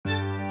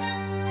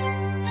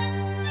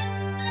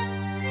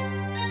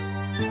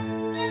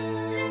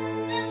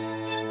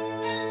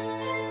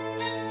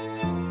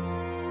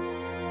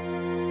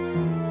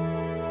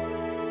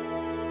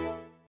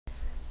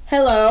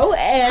Hello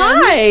and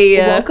hi.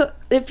 Welcome.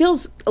 It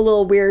feels a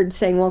little weird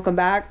saying welcome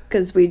back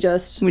because we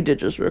did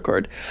just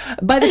record.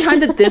 By the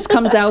time that this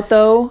comes out,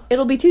 though,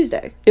 it'll be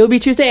Tuesday. It'll be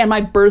Tuesday, and my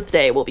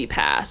birthday will be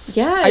past.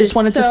 Yeah, I just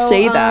wanted to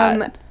say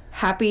that.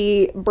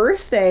 Happy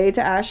birthday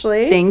to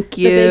Ashley. Thank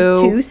you. The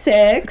big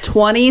 26.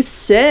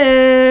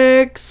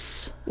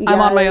 26. Yes. I'm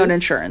on my own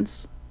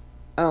insurance.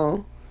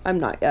 Oh, I'm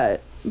not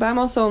yet, but I'm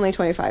also only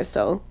 25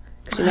 still.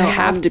 You know, I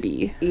have to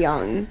be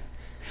young.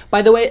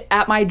 By the way,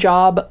 at my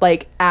job,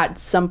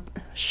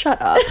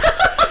 shut up.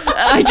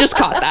 I just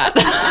caught that.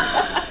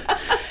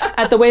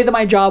 At the way that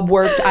my job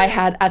worked,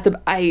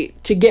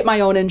 to get my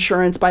own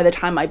insurance by the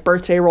time my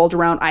birthday rolled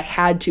around, I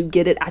had to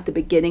get it at the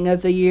beginning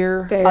of the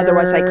year. Fair.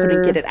 Otherwise, I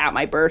couldn't get it at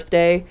my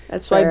birthday.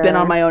 That's so fair. I've been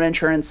on my own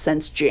insurance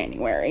since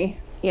January.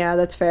 Yeah,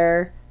 that's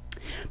fair.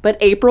 But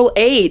April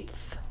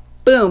 8th,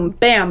 boom,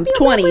 bam,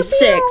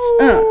 26.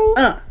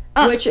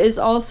 Which is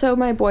also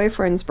my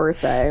boyfriend's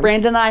birthday.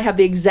 Brandon and I have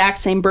the exact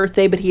same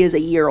birthday, but he is a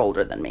year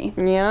older than me.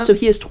 Yeah. So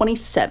he is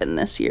 27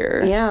 this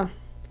year. Yeah.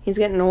 He's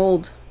getting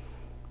old.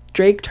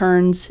 Drake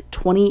turns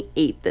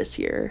 28 this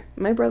year.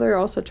 My brother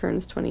also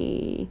turns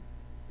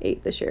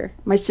 28 this year.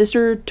 My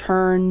sister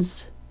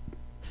turns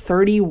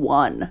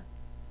 31.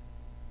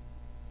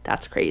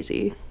 That's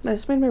crazy. That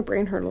just made my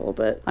brain hurt a little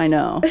bit. I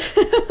know.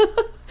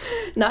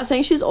 Not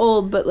saying she's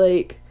old, but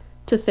to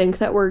think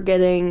that we're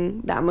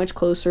getting that much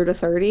closer to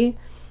 30.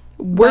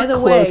 We're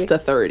close to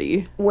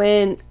 30.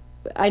 When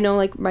I know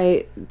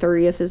my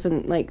 30th is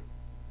in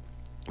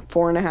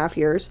 4.5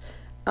 years.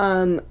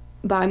 But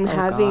I'm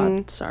having...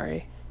 God.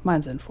 Sorry.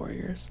 Mine's in 4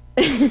 years.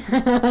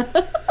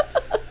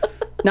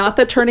 Not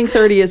that turning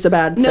 30 is a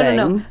bad thing.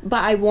 No.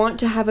 But I want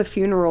to have a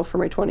funeral for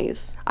my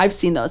 20s. I've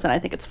seen those and I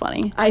think it's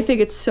funny. I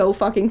think it's so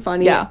fucking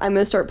funny. Yeah. I'm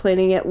going to start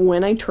planning it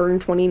when I turn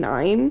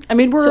 29. I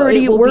mean, we're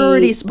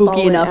already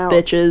spooky enough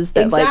bitches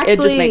that it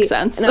just makes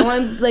sense. And I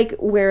want to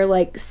wear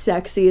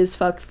sexy as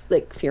fuck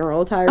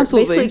funeral attire.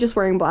 Absolutely. Basically just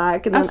wearing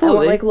black, and then I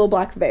want a little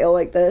black veil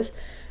like this.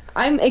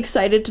 I'm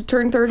excited to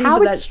turn 30.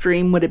 How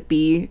extreme would it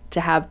be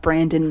to have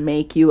Brandon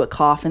make you a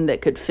coffin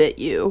that could fit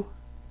you?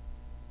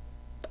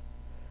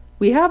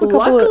 We have a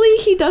couple. Luckily,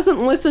 he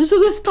doesn't listen to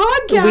this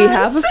podcast. We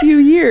have a few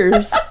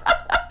years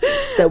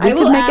that we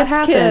can make it happen. I will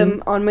ask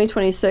him on May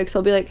 26th.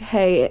 I'll be like,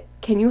 "Hey,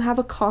 can you have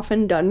a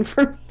coffin done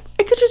for me?"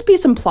 It could just be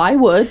some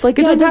plywood. It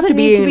doesn't have to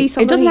be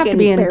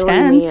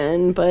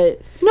intense.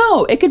 But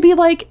no, it could be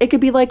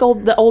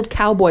the old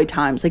cowboy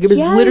times. It was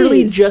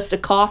literally just a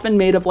coffin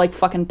made of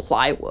fucking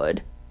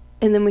plywood.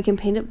 And then we can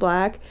paint it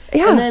black.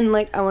 Yeah. And then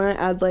I want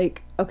to add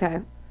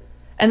okay.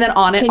 And then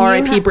on it,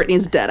 R.I.P.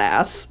 Britney's dead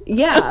ass.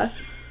 Yeah.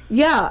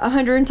 Yeah,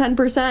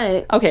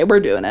 110%. Okay, we're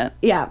doing it.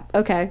 Yeah,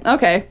 okay.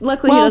 Okay.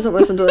 Luckily, he doesn't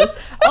listen to this.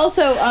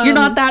 Also, you're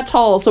not that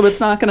tall, so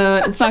it's not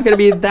gonna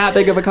be that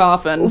big of a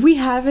coffin. We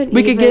haven't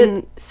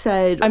even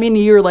said. I mean,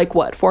 you're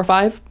what,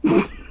 4'5"?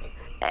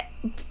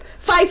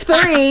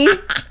 5'3",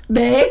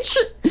 bitch.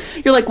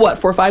 You're what,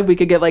 4'5"? We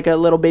could get a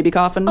little baby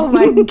coffin. Oh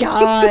my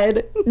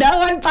god. No,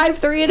 I'm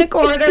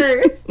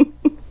 5'3.25".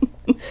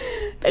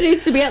 It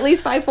needs to be at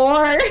least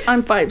 5'4".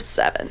 I'm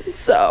 5'7",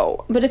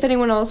 so. But if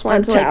anyone else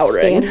wanted to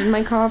stand in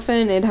my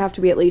coffin, it'd have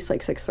to be at least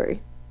 6'3"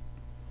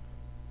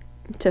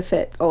 to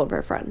fit all of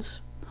our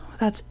friends.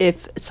 That's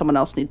if someone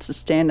else needs to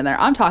stand in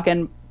there. I'm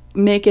talking,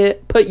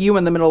 put you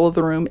in the middle of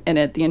the room and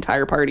at the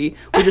entire party.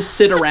 We just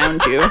sit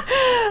around you.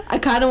 I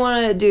kind of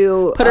want to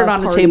do. Put it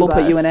on a table,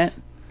 put you in it.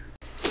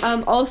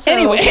 Also,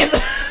 anyways,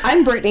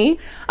 I'm Brittany.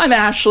 I'm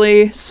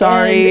Ashley.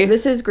 Sorry. And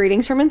this is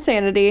Greetings from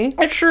Insanity.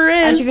 It sure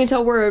is. As you can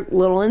tell, we're a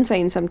little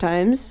insane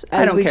sometimes.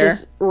 As I don't care.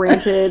 Just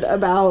ranted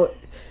about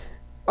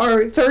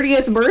our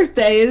 30th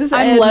birthdays.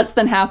 I'm less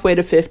than halfway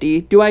to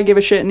 50. Do I give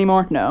a shit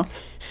anymore? No.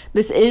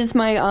 This is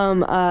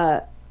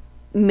my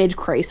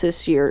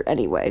mid-crisis year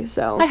anyway,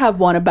 so. I have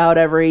one about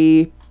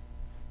every...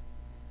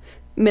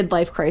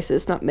 Midlife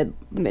crisis, not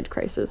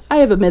mid-crisis. I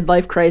have a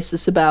midlife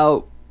crisis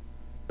about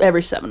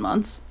every 7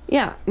 months.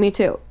 Yeah, me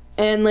too.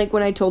 And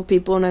when I told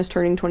people when I was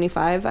turning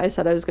 25, I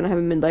said I was going to have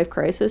a midlife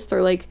crisis.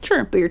 They're like,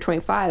 sure, but you're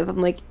 25. I'm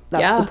like,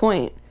 that's the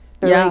point.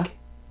 They're like,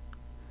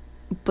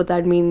 but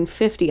that'd mean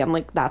 50. I'm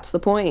like, that's the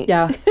point.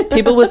 Yeah.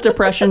 People with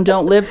depression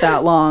don't live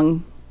that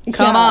long.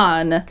 Come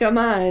on. Come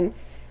on.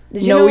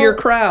 Did you know your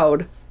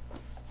crowd.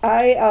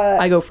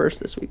 I go first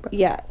this week. But.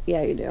 Yeah,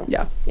 you do.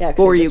 Yeah. Yeah.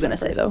 What were you going to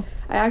say, though?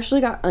 I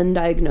actually got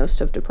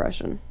undiagnosed of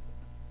depression.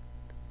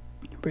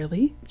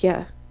 Really?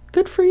 Yeah.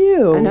 Good for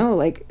you. I know,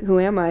 who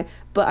am I?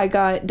 But I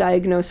got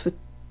diagnosed with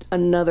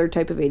another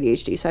type of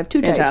ADHD, so I have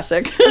two types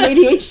of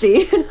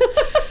ADHD.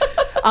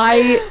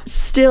 I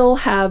still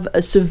have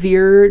a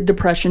severe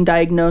depression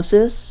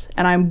diagnosis,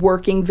 and I'm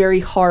working very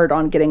hard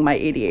on getting my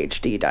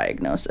ADHD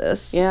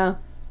diagnosis. Yeah.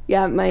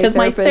 Yeah, because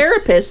my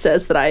therapist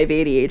says that I have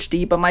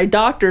ADHD, but my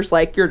doctor's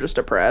like, you're just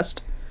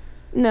depressed.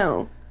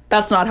 No.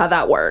 That's not how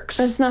that works.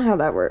 That's not how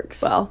that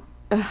works. Well.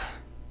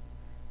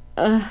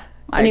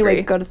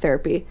 Anyway, go to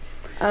therapy.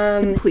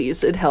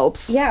 Please, it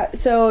helps. Yeah,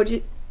 so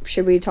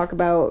should we talk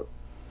about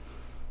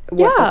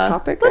what the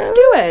topic is? Let's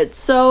do it.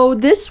 So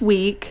this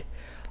week,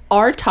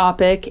 our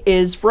topic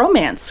is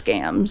romance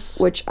scams.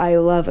 Which I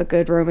love a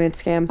good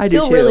romance scam. I do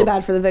feel too. really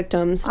bad for the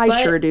victims.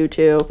 I sure do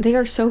too. They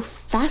are so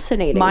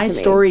fascinating. My to me.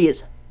 story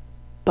is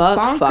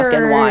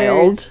fucking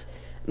wild.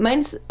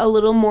 Mine's a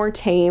little more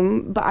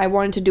tame, but I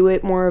wanted to do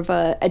it more of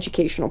a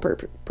educational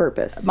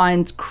purpose.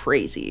 Mine's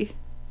crazy.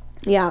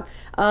 Yeah.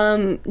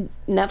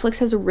 Netflix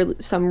has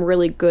some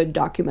really good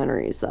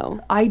documentaries though.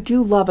 I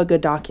do love a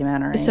good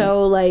documentary.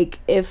 So like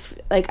if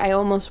like I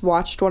almost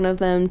watched one of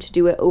them to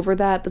do it over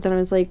that, but then I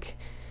was like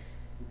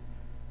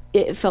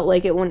it felt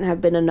like it wouldn't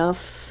have been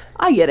enough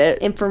I get it.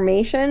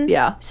 information.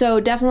 Yeah. So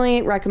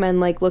definitely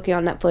recommend like looking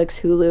on Netflix,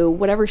 Hulu,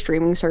 whatever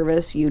streaming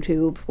service,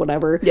 YouTube,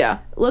 whatever. Yeah.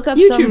 Look up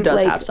YouTube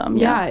does have some,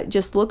 yeah.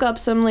 Just look up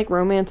some like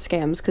romance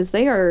scams because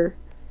they are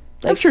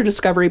I'm sure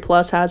Discovery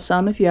Plus has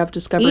some if you have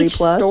Discovery each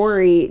Plus.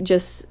 story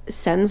just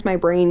sends my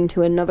brain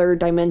to another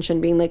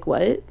dimension being like,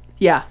 what?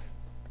 Yeah.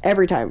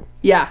 Every time.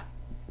 Yeah.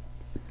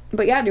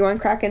 But yeah, do you want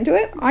to crack into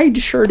it? I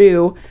sure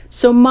do.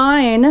 So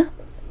mine,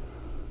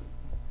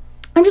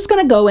 I'm just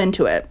going to go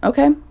into it,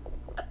 okay?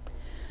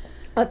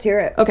 Let's hear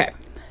it. Okay.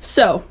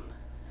 So,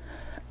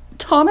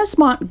 Thomas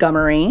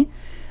Montgomery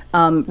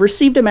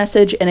received a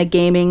message in a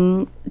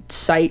gaming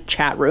site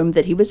chat room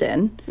that he was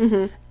in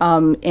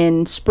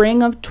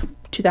spring of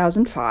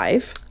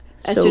 2005.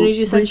 As soon as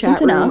you said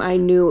chat room, I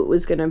knew it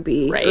was going to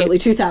be early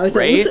 2000s.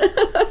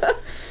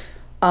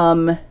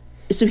 Right.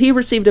 So he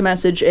received a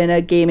message in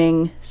a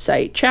gaming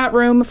site chat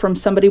room from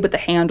somebody with the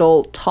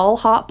handle Tall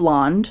Hot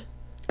Blonde.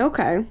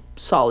 Okay.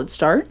 Solid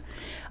start.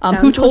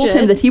 Who told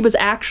legit. him that he was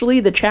actually,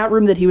 the chat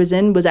room that he was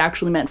in was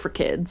actually meant for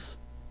kids.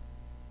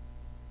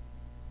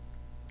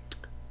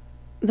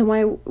 Then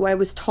why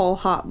was Tall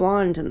Hot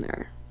Blonde in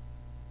there?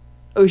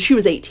 Oh, she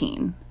was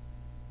 18.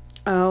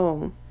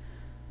 Oh.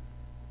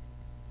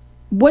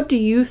 What do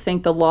you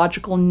think the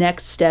logical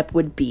next step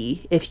would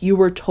be if you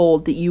were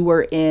told that you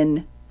were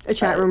in A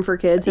chat room for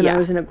kids and yeah. I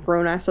was in a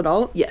grown-ass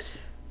adult? Yes.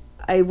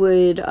 I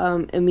would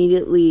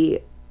immediately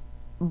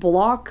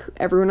block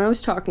everyone I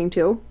was talking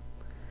to,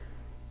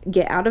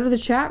 get out of the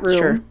chat room,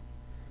 Sure.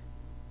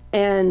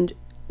 and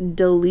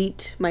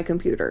delete my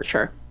computer.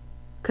 Sure.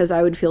 Because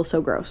I would feel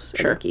so gross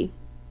Sure. and icky.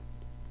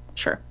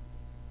 Sure.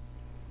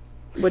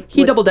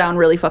 He doubled down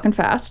really fucking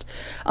fast.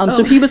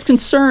 So he was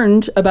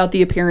concerned about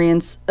the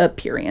appearance,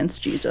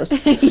 Jesus.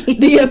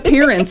 The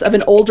appearance of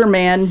an older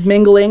man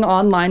mingling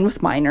online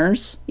with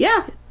minors.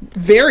 Yeah.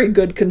 Very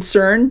good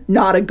concern.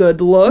 Not a good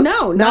look.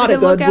 No, not a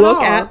good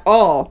look at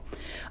all.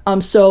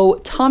 So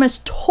Thomas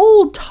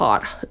told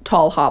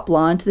Tall Hot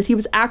Blonde that he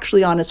was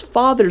actually on his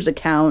father's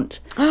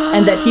account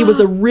and that he was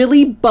a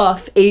really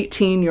buff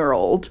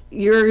 18-year-old.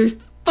 You're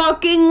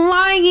fucking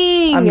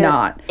lying. I'm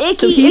not. Icky,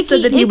 so he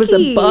said that he was a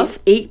icky. buff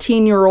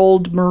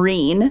 18-year-old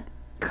Marine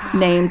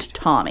named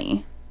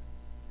Tommy.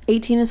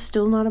 18 is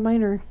still not a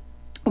minor.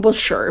 Well,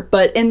 sure,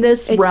 but in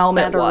this realm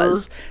better. it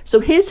was. So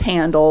his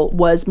handle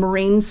was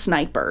Marine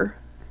Sniper.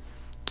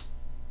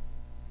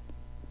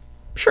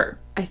 Sure.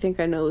 I think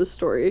I know this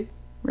story.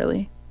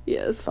 Really?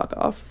 Yes. Fuck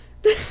off.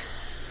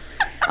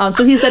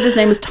 So he said his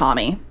name was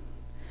Tommy.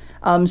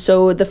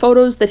 So the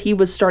photos that he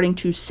was starting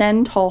to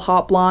send Tall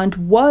Hot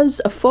Blonde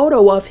was a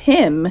photo of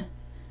him,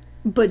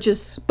 But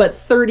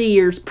 30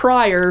 years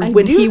prior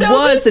when he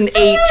was an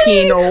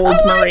 18-year-old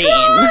Marine.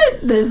 God,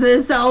 this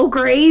is so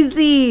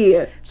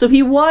crazy. So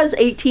he was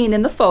 18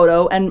 in the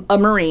photo and a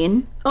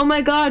Marine. Oh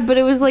my God, but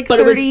it was like But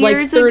 30 it was like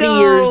years 30 ago.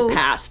 years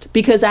past.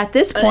 Because at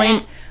this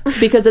point,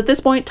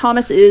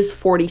 Thomas is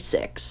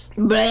 46.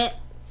 Blech.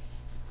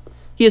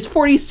 He is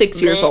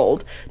 46 years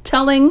old,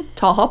 telling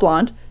Tall Hot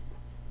Blonde,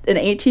 an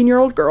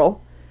 18-year-old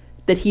girl,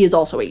 that he is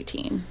also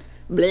 18.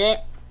 Blech.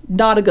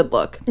 Not a good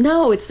look.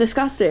 No, it's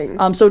disgusting.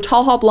 So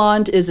Tall Hot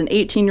Blonde is an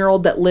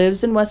 18-year-old that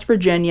lives in West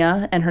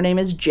Virginia, and her name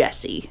is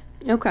Jessie.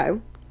 Okay.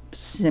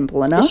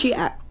 Simple enough. Is she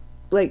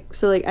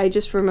I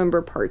just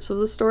remember parts of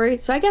the story.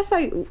 So I guess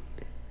I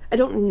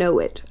don't know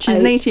it. She's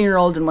an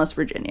 18-year-old in West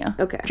Virginia.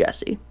 Okay.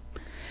 Jessie.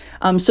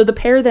 So the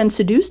pair then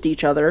seduced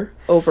each other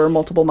over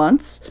multiple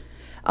months,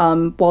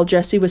 while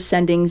Jessie was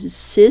sending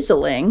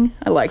sizzling,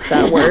 I like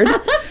that word,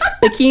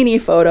 bikini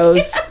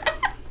photos,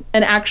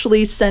 and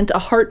actually sent a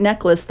heart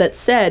necklace that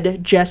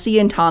said, Jessie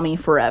and Tommy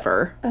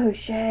forever. Oh,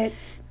 shit.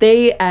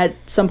 They, at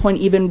some point,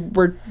 even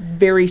were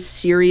very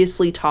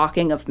seriously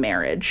talking of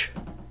marriage.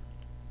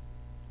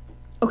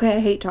 Okay, I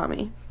hate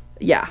Tommy.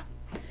 Yeah.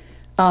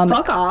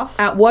 Fuck off.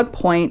 At what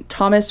point,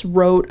 Thomas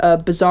wrote a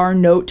bizarre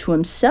note to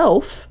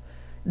himself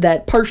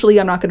that partially,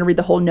 I'm not going to read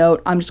the whole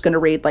note, I'm just going to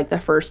read like the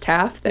first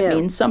half that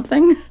means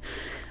something.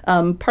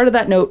 Part of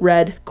that note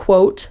read,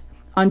 quote,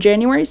 on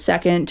January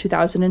 2nd,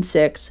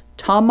 2006,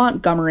 Tom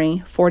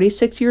Montgomery,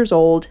 46 years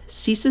old,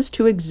 ceases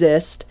to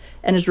exist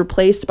and is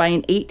replaced by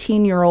an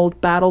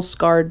 18-year-old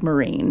battle-scarred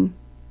Marine.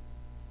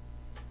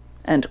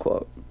 End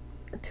quote.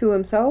 To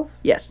himself?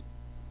 Yes.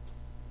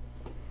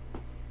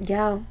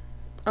 Yeah.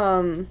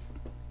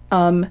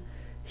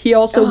 He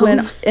also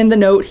went, in the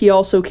note, he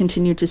also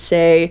continued to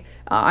say,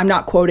 I'm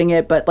not quoting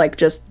it, but like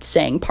just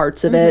saying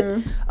parts of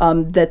it,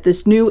 that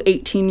this new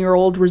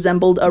 18-year-old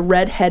resembled a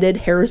red-headed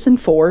Harrison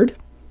Ford,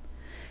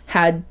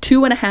 had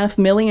 $2.5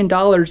 million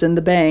in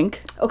the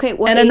bank. Okay,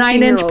 what and a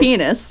 9-inch 18-year-old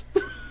penis.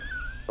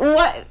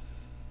 What?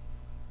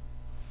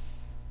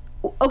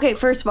 Okay,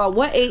 first of all,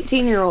 what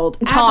 18-year-old?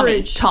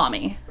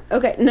 Tommy.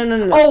 Okay,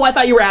 no. Oh, I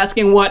thought you were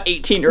asking what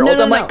 18-year-old.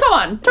 No, I'm like, come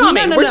on,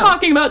 Tommy. No. We're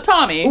talking about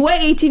Tommy. What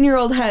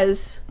 18-year-old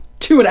has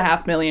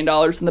 $2.5 million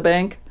in the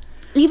bank?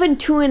 even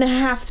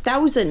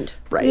 $2,500?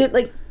 Right.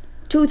 Like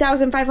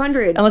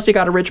 2,500. Unless you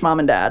got a rich mom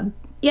and dad.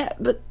 Yeah,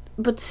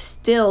 but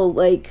still,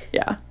 like.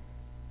 Yeah.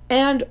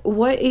 And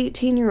what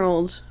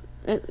 18-year-old?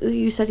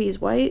 You said he's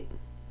white?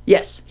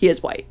 Yes, he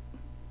is white.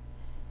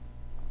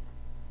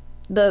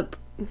 The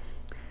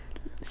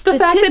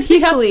fact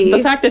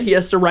that he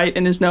has to write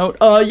in his note,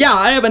 yeah,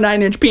 I have a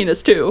 9-inch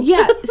penis too.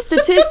 Yeah,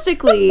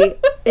 statistically,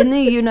 in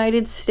the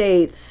United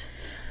States,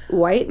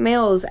 white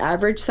males'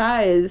 average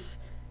size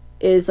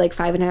is like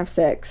 5.5,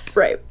 6.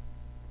 Right.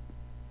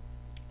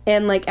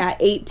 And like at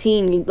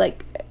 18,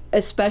 like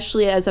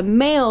especially as a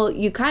male,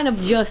 you kind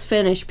of just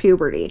finish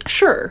puberty.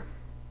 Sure.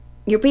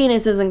 Your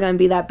penis isn't going to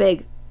be that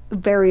big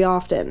very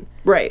often.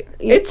 Right.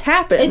 It's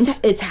happened.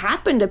 It's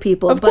happened to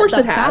people. Of course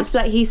it has. But the fact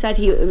that he said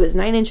it was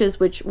 9 inches,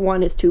 which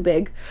one is too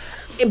big.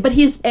 But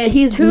he's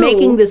two,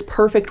 making this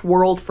perfect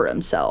world for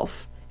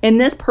himself. In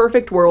this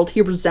perfect world,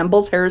 he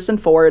resembles Harrison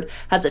Ford,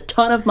 has a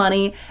ton of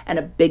money, and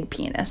a big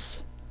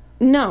penis.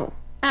 No,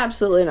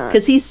 absolutely not.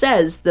 Because he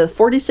says the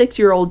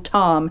 46-year-old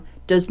Tom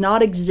does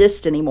not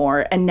exist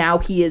anymore, and now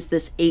he is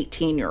this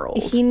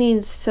 18-year-old. He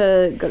needs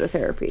to go to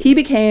therapy. He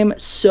became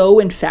so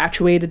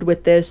infatuated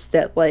with this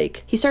that,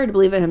 like... He started to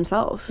believe it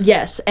himself.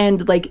 Yes,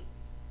 and, like,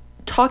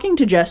 talking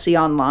to Jesse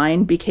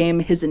online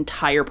became his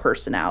entire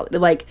personality.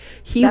 Like,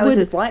 that was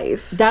his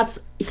life.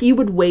 He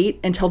would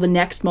wait until the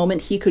next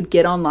moment he could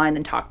get online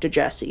and talk to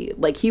Jesse.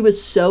 Like, he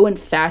was so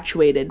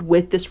infatuated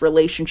with this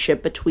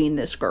relationship between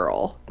this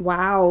girl.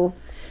 Wow.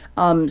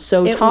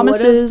 So it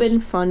Thomas's... would have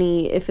been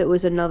funny if it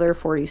was another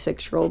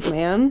 46-year-old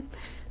man.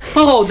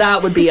 Oh,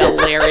 that would be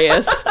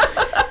hilarious.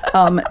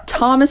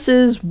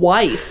 Thomas's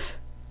wife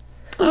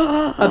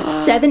of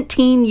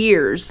 17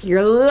 years.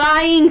 You're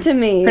lying to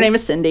me. Her name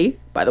is Cindy,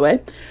 by the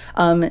way.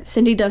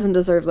 Cindy doesn't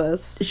deserve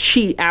this.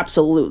 She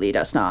absolutely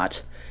does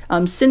not.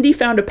 Cindy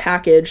found a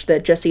package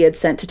that Jesse had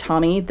sent to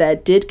Tommy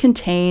that did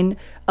contain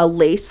a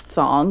lace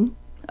thong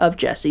of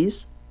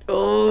Jesse's.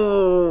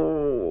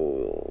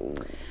 Oh.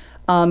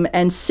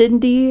 And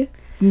Cindy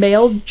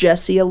mailed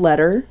Jesse a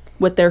letter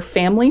with their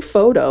family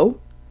photo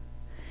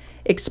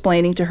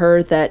explaining to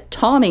her that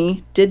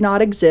Tommy did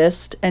not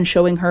exist and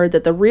showing her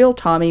that the real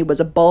Tommy was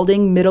a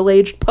balding,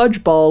 middle-aged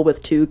pudgeball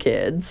with 2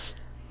 kids.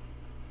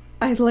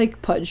 I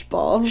like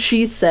pudgeball.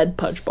 She said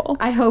pudgeball.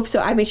 I hope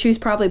so. I mean, she was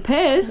probably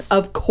pissed.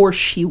 Of course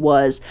she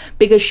was.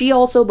 Because she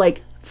also,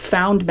 like,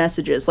 found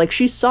messages. Like,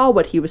 she saw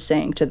what he was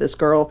saying to this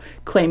girl,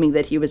 claiming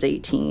that he was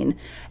 18.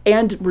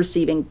 And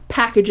receiving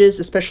packages,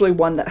 especially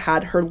one that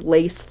had her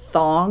lace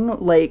thong.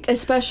 Like,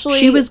 especially...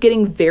 She was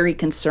getting very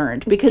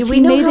concerned. Because do we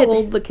know how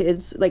old the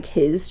kids, like,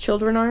 his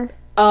children are?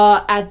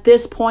 At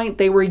this point,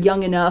 they were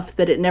young enough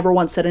that it never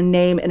once said a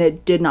name, and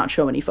it did not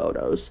show any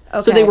photos.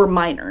 Okay. So they were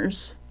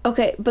minors.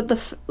 Okay, but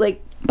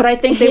but I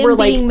think they were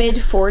like being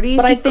mid-40s.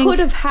 But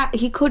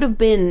he could have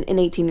been an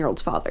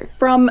 18-year-old's father.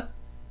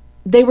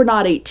 They were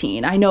not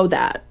 18. I know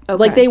that. Okay.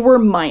 Like, they were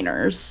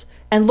minors.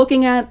 And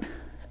looking at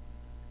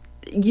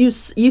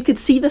you could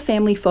see the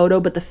family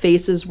photo, but the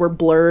faces were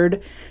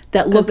blurred.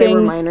 Because they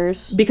were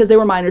minors. Because they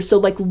were minors. So,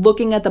 like,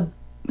 looking at it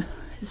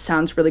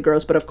sounds really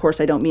gross, but of course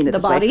I don't mean it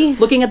this way.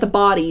 Looking at the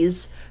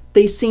bodies,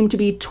 they seem to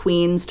be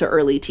tweens to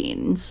early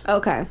teens.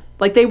 Okay.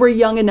 Like, they were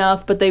young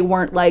enough, but they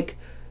weren't, like,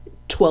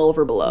 12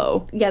 or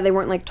below. Yeah, they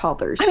weren't like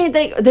toddlers. I mean,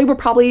 they were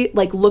probably,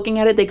 like, looking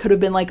at it, they could have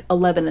been like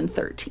 11 and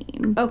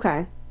 13.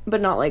 Okay. But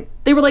not like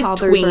they were like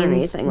toddlers tweens or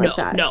anything like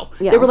that. No.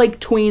 Yeah. They were like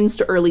tweens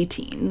to early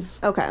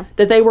teens. Okay.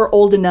 That they were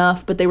old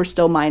enough, but they were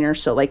still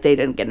minors, so like they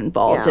didn't get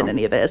involved in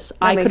any of this.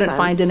 I couldn't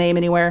find a name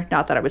anywhere.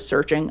 Not that I was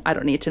searching. I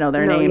don't need to know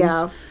their names.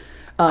 Yeah.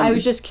 I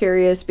was just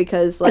curious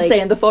because, like... I say,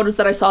 in the photos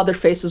that I saw, their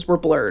faces were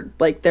blurred.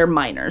 Like, they're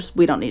minors.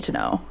 We don't need to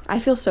know. I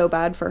feel so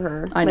bad for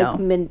her. I know.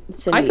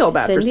 Cindy. I feel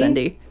bad for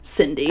Cindy.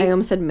 Cindy. I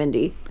almost said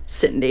Mindy.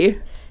 Cindy.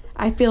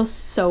 I feel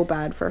so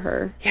bad for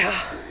her. Yeah.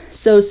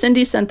 So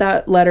Cindy sent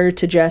that letter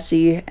to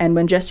Jesse, and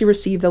when Jesse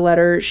received the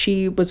letter,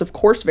 she was, of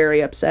course,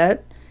 very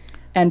upset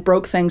and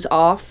broke things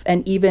off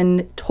and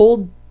even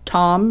told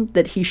Tom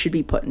that he should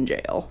be put in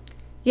jail.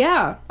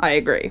 Yeah. I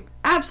agree.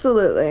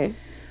 Absolutely.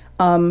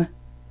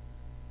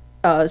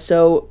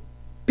 So,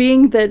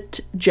 being that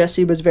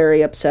Jesse was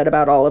very upset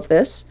about all of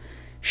this,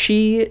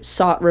 she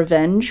sought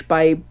revenge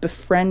by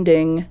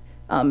befriending,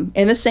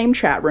 in the same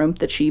chat room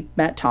that she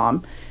met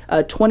Tom,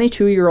 a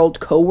 22-year-old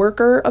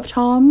co-worker of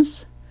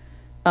Tom's.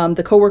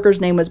 The co-worker's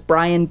name was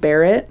Brian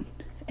Barrett.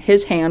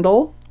 His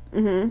handle,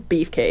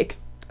 Beefcake.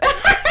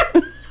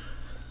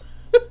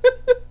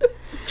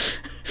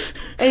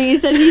 And you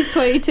said he's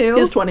 22?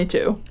 He's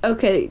 22.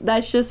 Okay,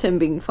 that's just him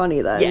being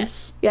funny then.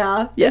 Yes.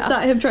 Yeah. Yeah. It's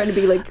not him trying to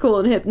be, like, cool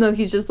and hip. No,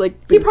 he's just, like,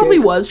 He being probably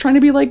big. was trying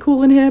to be, like,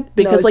 cool and hip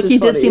because, it's like, just he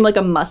did funny. seem like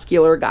a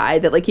muscular guy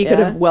that, like, he could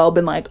Yeah. have well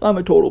been like, I'm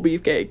a total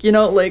beefcake, you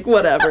know, like,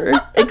 whatever.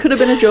 It could have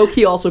been a joke.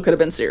 He also could have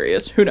been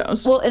serious. Who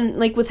knows? Well, and,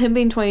 like, with him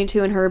being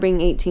 22 and her being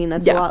 18,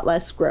 that's a Yeah. lot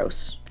less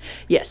gross.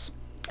 Yes.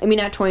 I mean,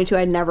 at 22,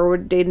 I never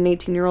would date an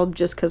 18-year-old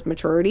just because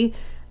maturity.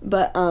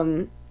 But,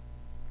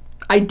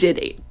 I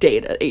did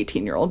date an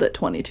 18-year-old at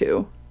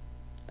 22.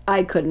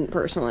 I couldn't,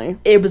 personally.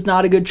 It was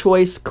not a good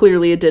choice.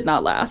 Clearly, it did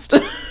not last.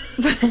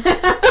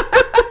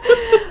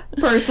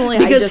 Personally,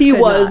 Because I just he could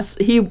was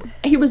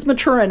he was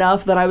mature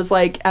enough that I was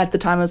like, at the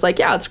time I was like,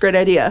 yeah, it's a great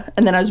idea.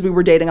 And then as we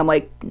were dating, I'm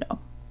like, no. not.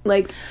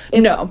 Like,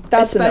 No,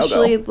 that's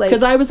especially, a no-go. like...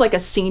 Because I was like a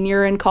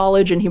senior in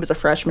college and he was a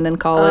freshman in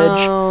college.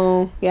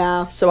 Oh,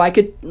 yeah. So I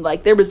could,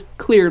 like, there was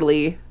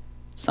clearly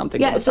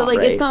something that Yeah, was so, not like,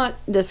 right. it's not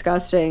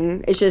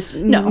disgusting. It's just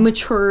No.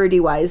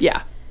 maturity-wise.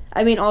 Yeah.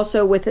 I mean,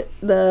 also, with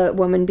the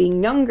woman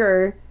being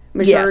younger,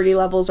 maturity Yes.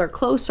 levels are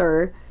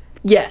closer.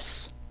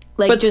 Yes.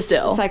 Like, But just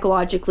still.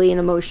 psychologically and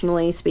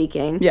emotionally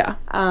speaking. Yeah.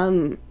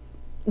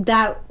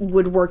 That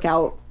would work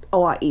out a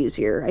lot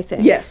easier, I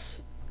think.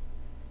 Yes.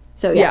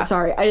 So, yeah, Yeah.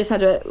 sorry. I just had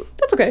to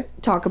That's okay.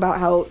 talk about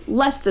how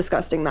less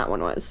disgusting that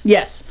one was.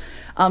 Yes.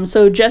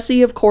 So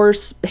Jesse, of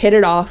course, hit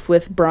it off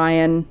with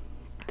Brian.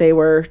 They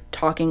were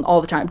talking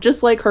all the time,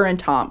 just like her and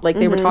Tom. Like,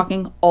 they were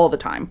talking all the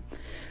time.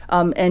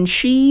 And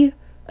she,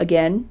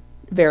 again,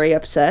 very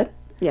upset,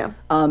 Yeah.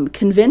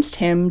 convinced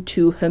him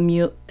to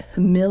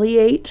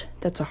humiliate.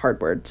 That's a hard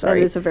word. That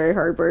Sorry. is a very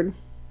hard word.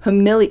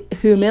 Humiliate.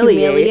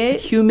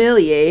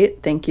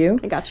 Thank you.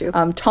 I got you.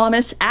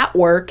 Thomas at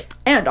work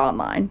and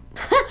online.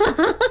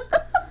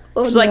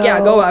 Oh, She's like, yeah,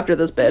 go after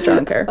this bitch. I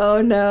don't care.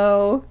 Oh,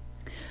 no.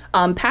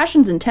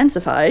 Passions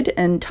intensified,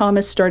 and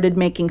Thomas started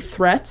making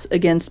threats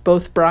against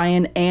both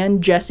Brian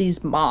and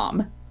Jesse's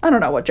mom. I don't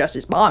know what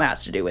Jesse's mom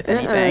has to do with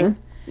anything.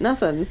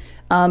 Nothing.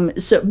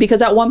 So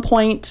because at one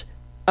point,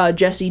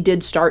 Jesse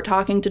did start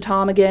talking to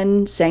Tom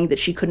again, saying that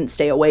she couldn't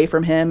stay away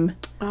from him.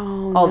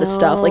 Oh, All this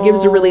stuff. Like, it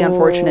was a really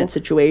unfortunate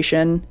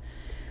situation.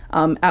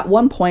 At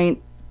one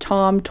point,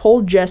 Tom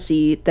told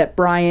Jesse that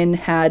Brian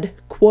had,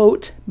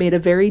 quote, made a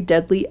very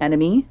deadly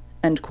enemy,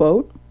 end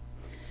quote.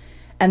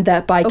 And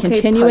that by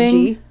continuing...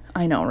 pudgy.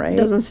 I know, right? He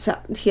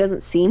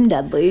doesn't seem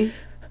deadly.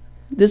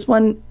 This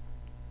one,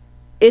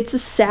 it's a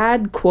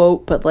sad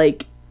quote, but,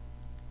 like,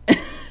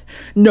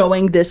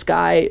 knowing this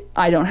guy,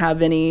 I don't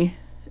have any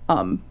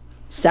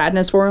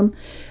sadness for him.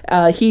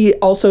 He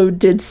also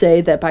did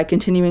say that by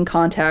continuing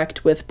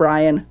contact with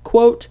Brian,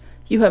 quote,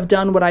 you have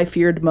done what I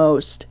feared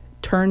most,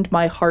 turned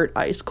my heart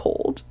ice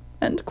cold,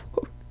 end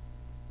quote.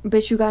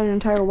 Bitch, you got an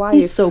entire wife.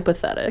 He's so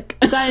pathetic.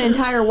 You got an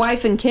entire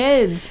wife and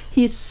kids.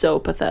 He's so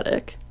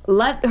pathetic.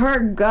 Let her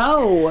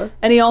go.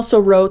 And he also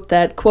wrote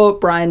that,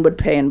 quote, Brian would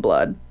pay in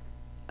blood,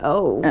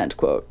 Oh, end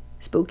quote.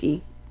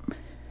 spooky.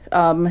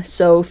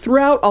 So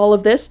throughout all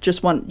of this, I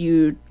just want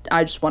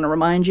to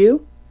remind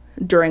you,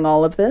 during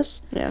all of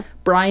this, Yeah.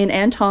 Brian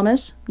and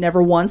Thomas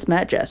never once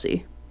met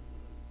Jesse.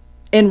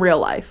 In real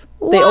life.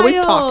 They always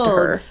talked to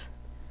her. Wild.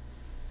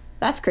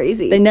 That's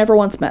crazy. They never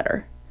once met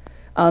her.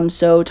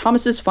 So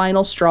Thomas's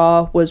final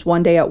straw was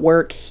one day at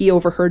work. He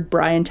overheard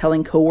Brian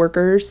telling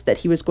coworkers that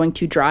he was going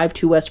to drive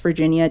to West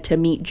Virginia to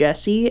meet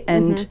Jesse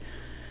and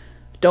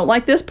don't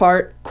like this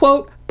part,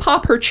 quote,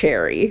 pop her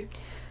cherry.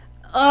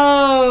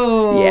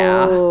 Oh.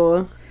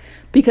 Yeah.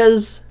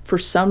 Because for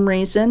some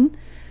reason,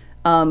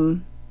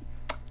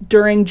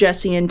 during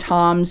Jesse and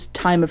Tom's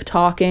time of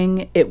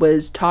talking, it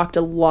was talked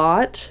a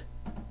lot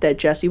that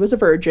Jesse was a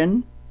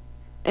virgin.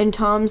 And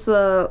Tom's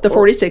the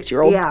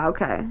 46-year-old. Yeah,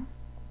 okay.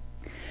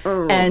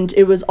 Oh. And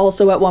it was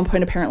also at one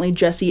point apparently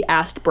Jesse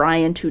asked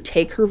Brian to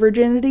take her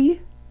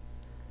virginity.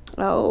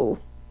 Oh.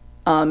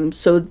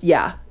 So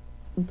yeah,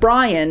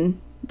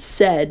 Brian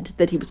said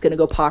that he was going to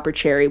go pop her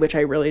cherry, which I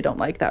really don't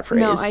like that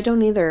phrase. No, I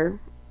don't either.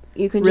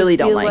 You can Really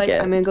just be don't like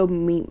it. I'm gonna go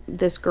meet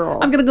this girl.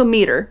 I'm going to go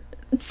meet her.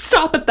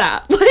 Stop at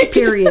that. Like,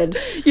 Period.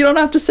 You don't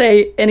have to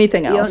say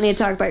anything else. You don't need to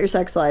talk about your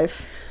sex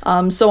life.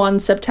 So on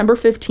September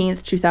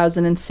 15th,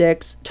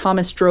 2006,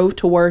 Thomas drove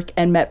to work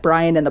and met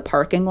Brian in the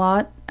parking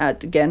lot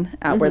at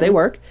where they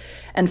work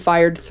and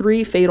fired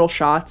 3 fatal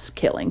shots,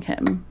 killing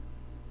him.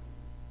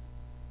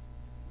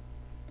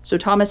 So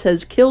Thomas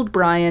has killed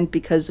Brian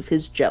because of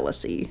his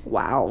jealousy.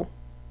 Wow.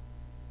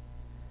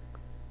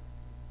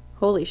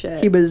 Holy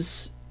shit. He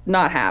was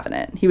not having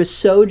it. He was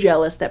so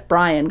jealous that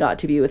Brian got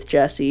to be with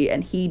Jesse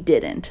and he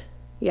didn't.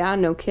 Yeah,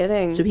 no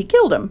kidding. So he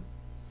killed him.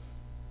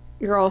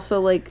 You're also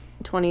like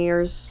 20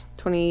 years,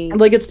 20...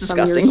 Like, it's some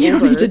years disgusting. You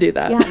don't need older. to do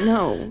that. Yeah,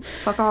 no.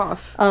 Fuck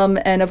off.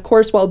 And of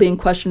course, while being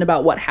questioned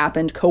about what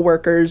happened,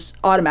 coworkers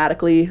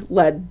automatically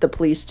led the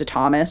police to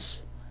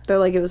Thomas. They're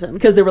like, it was him.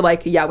 Because they were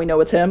like, yeah, we know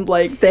it's him.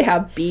 Like, they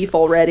have beef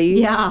already.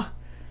 Yeah.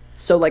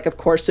 So, like, of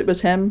course it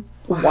was him.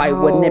 Why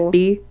wouldn't it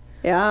be?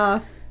 Yeah.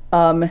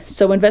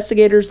 So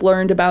investigators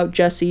learned about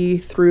Jesse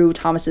through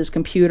Thomas's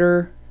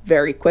computer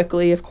very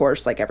quickly. Of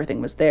course, like,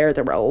 everything was there.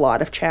 There were a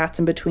lot of chats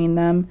in between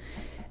them.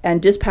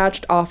 and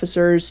dispatched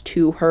officers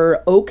to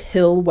her Oak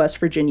Hill, West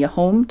Virginia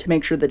home to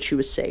make sure that she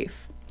was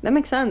safe. That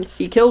makes sense.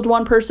 He killed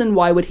one person,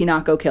 why would he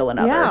not go kill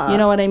another? Yeah. You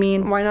know what I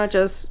mean? Why not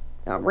just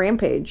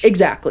rampage?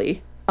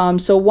 Exactly.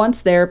 So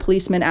once there,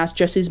 policemen asked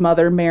Jesse's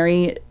mother,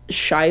 Mary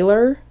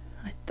Schuyler.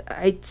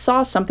 I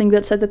saw something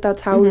that said that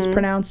that's how it was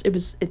pronounced.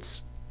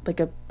 It's like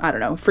I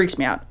don't know, it freaks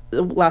me out.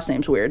 The last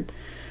name's weird.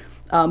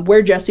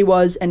 Where Jesse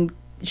was, and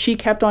she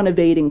kept on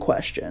evading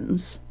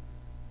questions.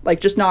 Like,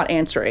 just not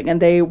answering.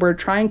 And they were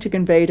trying to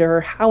convey to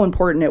her how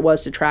important it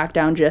was to track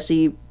down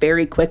Jesse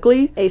very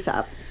quickly.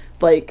 ASAP.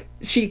 Like,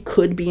 she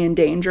could be in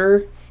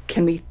danger.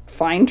 Can we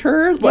find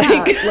her?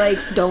 Like, yeah, like,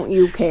 don't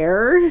you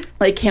care?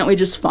 Like, can't we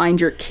just find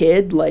your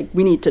kid? Like,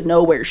 we need to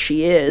know where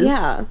she is.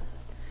 Yeah.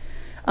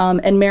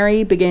 And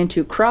Mary began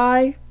to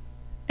cry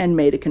and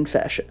made a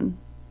confession.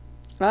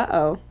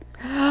 Uh-oh.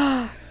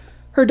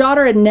 Her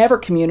daughter had never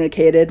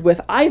communicated with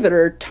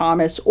either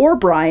Thomas or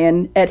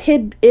Brian. It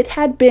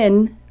had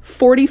been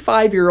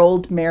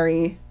 45-year-old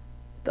Mary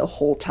the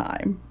whole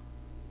time.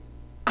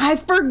 I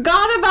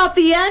forgot about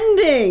the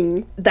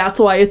ending. That's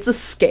why it's a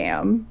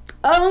scam.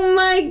 Oh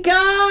my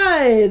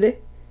god.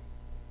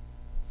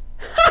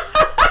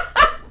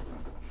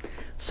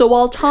 So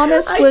while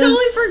Thomas was... I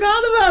totally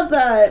forgot about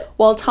that.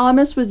 While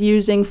Thomas was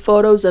using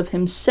photos of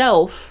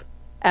himself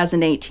as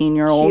an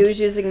 18-year-old... She was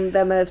using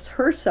them as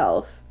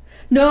herself.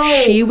 No.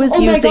 She was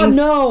using... using... Oh my god,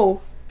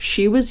 no.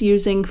 She was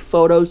using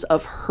photos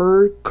of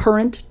her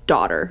current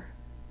daughter.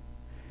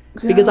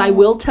 Because I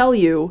will tell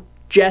you,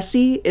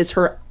 Jessie is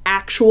her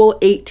actual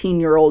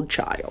 18-year-old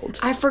child.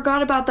 I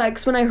forgot about that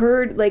because when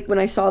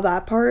I saw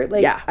that part,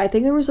 like, yeah. I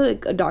think there was a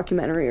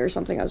documentary or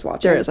something I was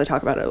watching. There is. I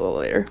talk about it a little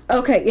later.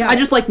 Okay, yeah. I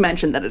just,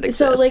 mentioned that it exists.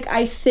 So,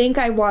 I think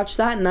I watched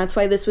that, and that's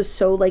why this was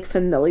so,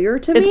 familiar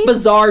to me. It's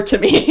bizarre to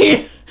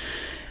me.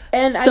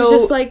 And I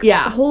was just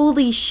yeah.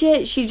 Holy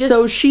shit,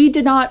 So she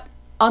did not,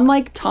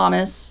 unlike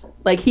Thomas,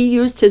 he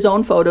used his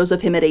own photos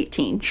of him at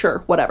 18.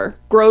 Sure, whatever.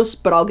 Gross,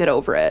 but I'll get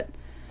over it.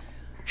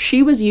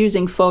 She was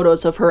using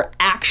photos of her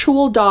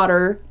actual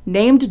daughter,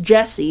 named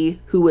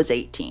Jessie, who was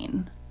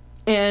 18.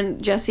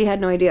 And Jessie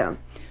had no idea.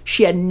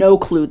 She had no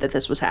clue that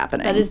this was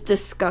happening. That is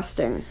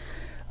disgusting.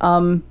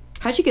 How'd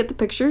you get the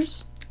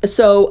pictures?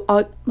 So,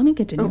 let me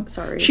continue. Oh,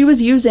 sorry. She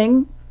was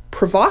using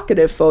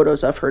provocative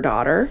photos of her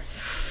daughter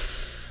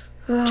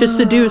to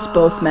seduce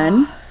both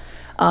men.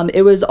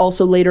 It was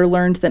also later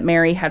learned that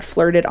Mary had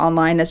flirted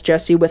online as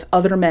Jessie with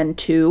other men,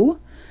 too.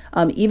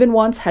 Even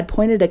once had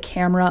pointed a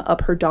camera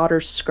up her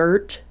daughter's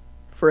skirt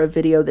for a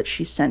video that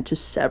she sent to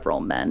several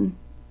men.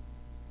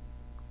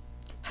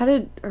 How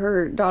did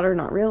her daughter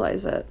not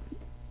realize it?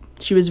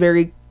 She was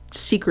very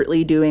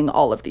secretly doing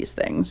all of these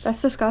things.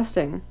 That's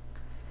disgusting.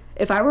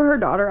 If I were her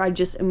daughter, I'd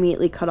just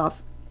immediately cut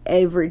off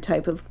every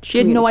type of She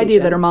had no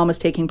idea that her mom was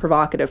taking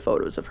provocative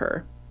photos of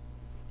her.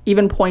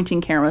 Even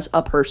pointing cameras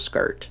up her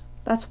skirt.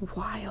 That's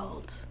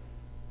wild.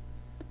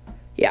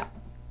 Yeah.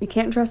 You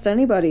can't trust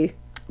anybody.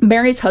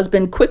 Mary's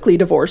husband quickly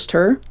divorced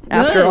her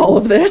after all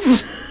of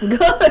this.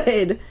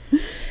 Good.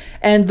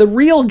 And the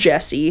real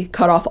Jessie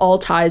cut off all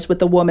ties with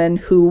the woman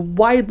who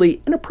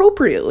widely,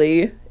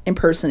 inappropriately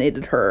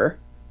impersonated her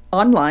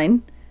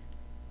online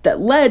that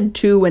led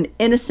to an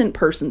innocent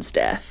person's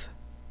death.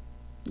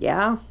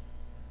 Yeah.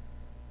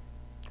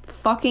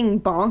 Fucking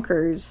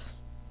bonkers.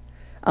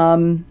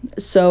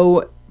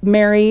 So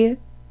Mary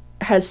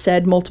has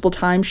said multiple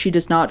times she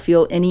does not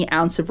feel any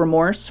ounce of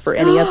remorse for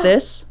any of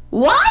this.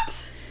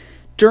 What?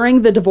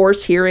 During the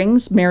divorce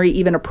hearings, Mary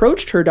even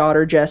approached her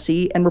daughter,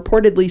 Jessie, and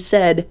reportedly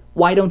said,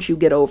 "Why don't you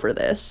get over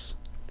this?"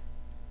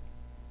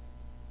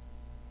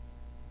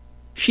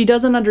 She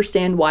doesn't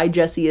understand why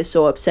Jessie is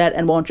so upset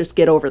and won't just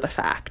get over the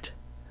fact.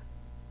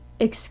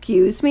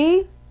 Excuse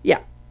me?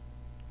 Yeah.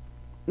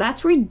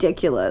 That's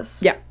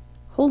ridiculous. Yeah.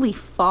 Holy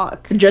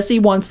fuck. Jessie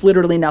wants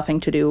literally nothing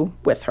to do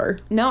with her.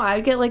 No,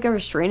 I'd get a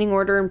restraining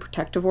order and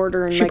protective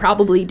order. And she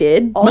probably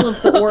did. All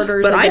of the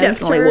orders but I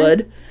definitely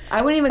would.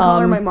 I wouldn't even call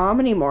her my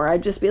mom anymore.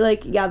 I'd just be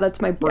like, yeah, that's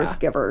my birth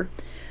giver.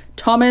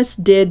 Thomas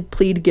did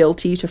plead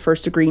guilty to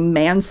first-degree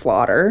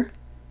manslaughter.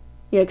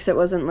 Yeah, because it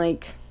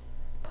wasn't,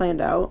 planned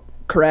out.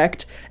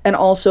 Correct. And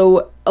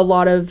also, a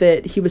lot of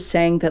it, he was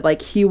saying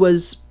that, he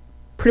was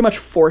pretty much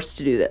forced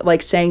to do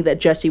that. Saying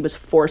that Jessie was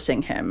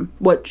forcing him,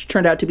 which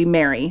turned out to be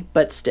Mary,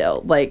 but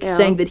still.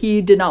 Saying that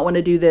he did not want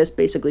to do this.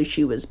 Basically,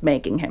 she was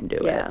making him do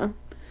it.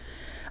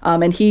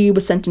 And he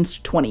was sentenced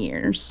to 20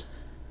 years.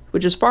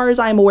 Which, as far as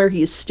I'm aware,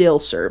 he is still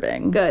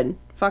serving. Good.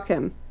 Fuck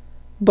him.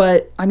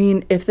 But, I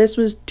mean, if this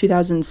was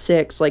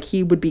 2006,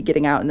 he would be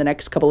getting out in the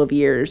next couple of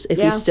years if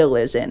he still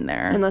is in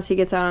there. Unless he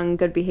gets out on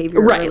good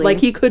behavior. Right. Early.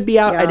 He could be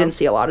out. Yeah. I didn't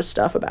see a lot of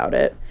stuff about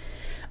it.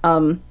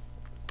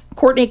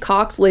 Courtney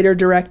Cox later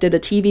directed a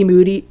TV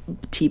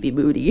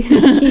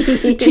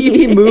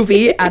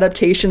movie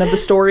adaptation of the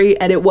story,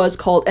 and it was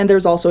called, and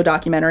there's also a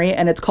documentary,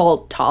 and it's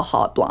called Tall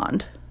Hot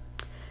Blonde.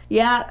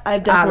 Yeah,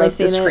 I've definitely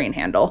seen it. Out of the screen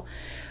handle.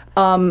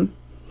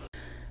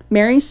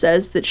 Mary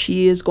says that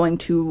she has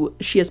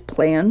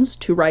plans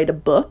to write a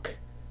book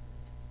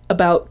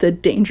about the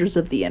dangers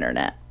of the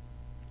internet.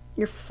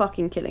 You're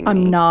fucking kidding me.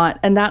 I'm not.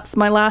 And that's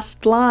my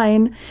last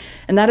line.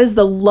 And that is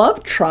the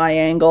love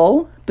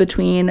triangle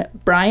between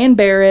Brian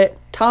Barrett,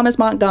 Thomas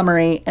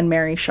Montgomery, and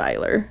Mary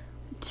Schuyler.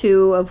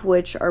 2 of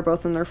which are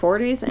both in their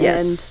 40s.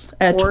 Yes.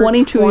 And a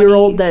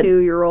 22-year-old that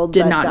 22-year-old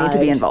did that not need to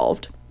be died.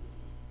 involved.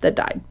 That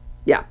died.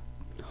 Yeah.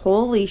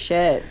 Holy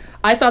shit.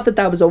 I thought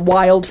that was a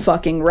wild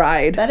fucking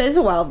ride. That is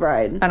a wild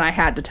ride. And I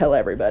had to tell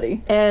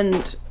everybody.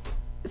 And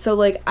so,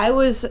 like,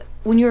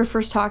 when you were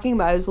first talking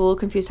about it, I was a little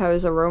confused how it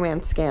was a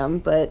romance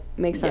scam, but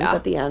makes sense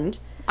at the end.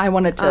 I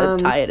wanted to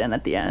tie it in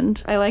at the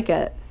end. I like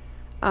it.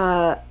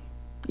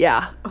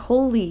 Yeah.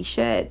 Holy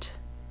shit.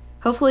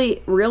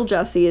 Hopefully, real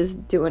Jessie is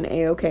doing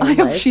A-okay in I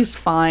hope life. she's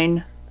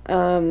fine.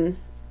 God,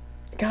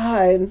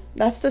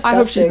 that's disgusting. I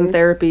hope she's in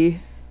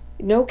therapy.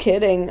 No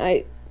kidding.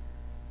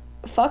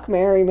 Fuck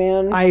Mary,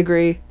 man. I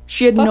agree.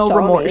 She had Fuck no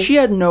Tommy. remorse. She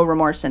had no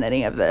remorse in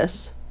any of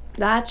this.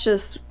 That's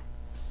just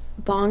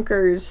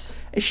bonkers.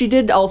 She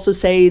did also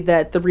say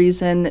that the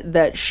reason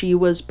that she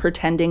was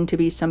pretending to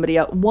be somebody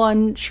else,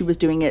 one, she was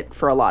doing it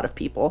for a lot of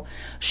people.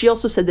 She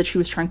also said that she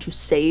was trying to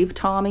save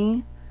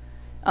Tommy,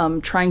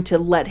 trying to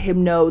let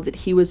him know that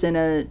he was in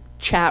a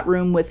chat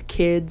room with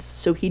kids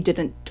so he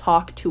didn't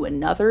talk to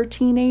another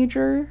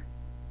teenager.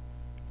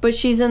 But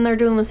she's in there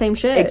doing the same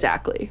shit.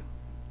 Exactly.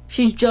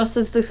 She's just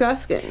as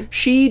disgusting.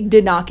 She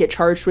did not get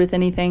charged with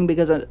anything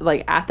because,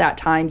 like, at that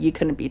time, you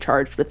couldn't be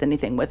charged with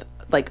anything with,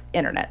 like,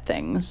 internet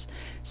things.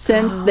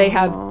 Since they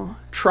have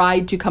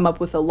tried to come up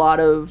with a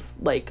lot of,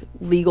 like,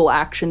 legal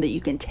action that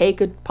you can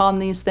take upon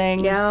these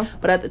things. Yeah.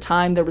 But at the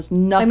time, there was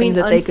nothing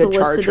that they could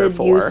charge her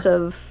for. Use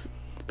of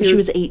But she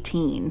was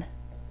 18.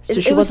 So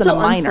she it was wasn't a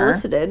still minor.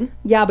 Unsolicited.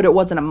 Yeah, but it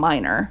wasn't a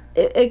minor.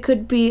 It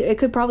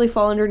could probably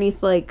fall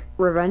underneath, like,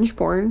 revenge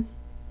porn.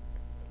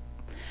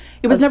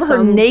 It was never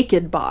her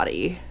naked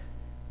body.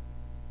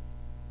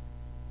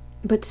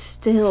 But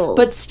still.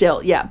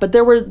 Yeah. But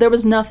there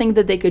was nothing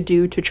that they could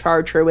do to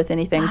charge her with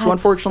anything. So That's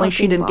unfortunately,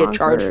 she didn't get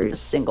charged with a bonkers.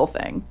 single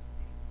thing.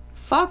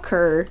 Fuck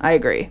her. I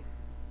agree.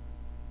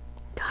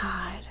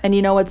 God. And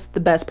you know what's the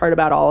best part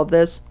about all of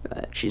this?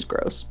 What? She's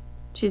gross.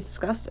 She's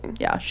disgusting.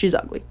 Yeah, she's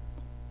ugly.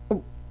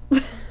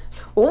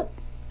 Oh.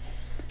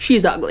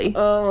 She's ugly.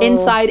 Oh.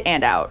 Inside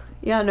and out.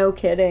 Yeah, no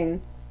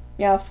kidding.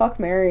 Yeah,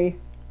 fuck Mary.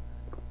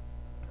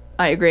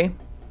 I agree.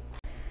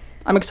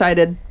 I'm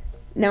excited.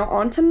 Now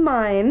on to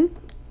mine.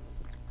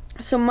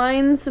 So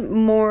mine's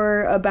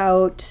more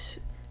about,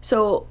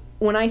 so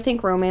when I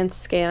think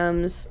romance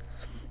scams,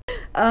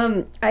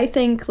 I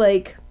think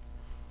like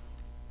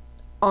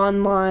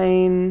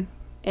online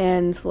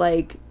and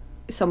like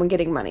someone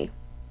getting money.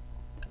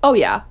 Oh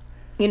yeah.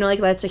 You know, like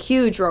that's a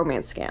huge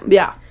romance scam.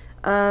 Yeah.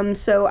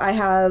 So I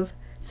have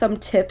some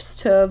tips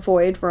to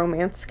avoid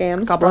romance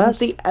scams God from bless.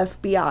 the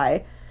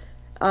FBI.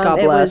 God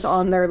It was bless.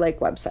 on their like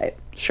website.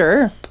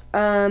 Sure. So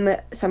I'm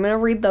gonna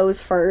read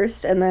those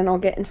first, and then I'll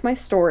get into my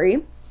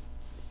story.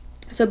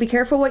 So be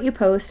careful what you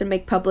post and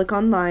make public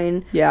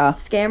online. Yeah.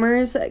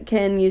 Scammers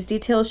can use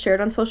details shared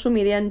on social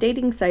media and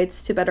dating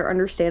sites to better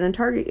understand and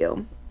target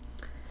you.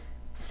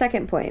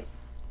 Second point.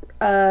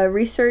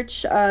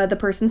 Research the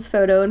person's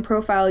photo and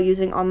profile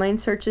using online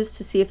searches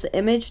to see if the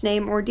image,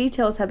 name, or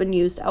details have been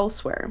used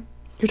elsewhere.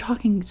 You're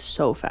talking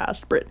so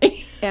fast,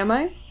 Brittany. Am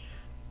I?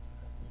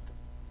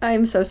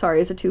 I'm so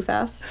sorry. Is it too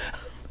fast?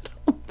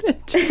 A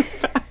bit too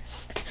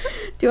fast.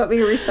 Do you want me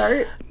to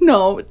restart?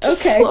 No,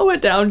 just Okay. slow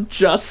it down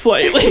just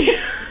slightly.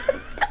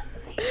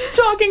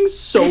 Talking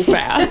so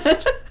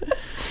fast.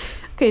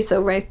 Okay,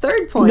 so my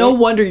third point. No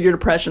wonder your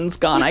depression's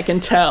gone, I can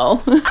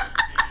tell.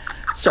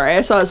 Sorry,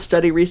 I saw a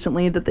study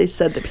recently that they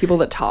said that people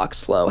that talk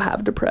slow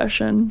have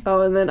depression.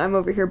 Oh, and then I'm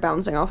over here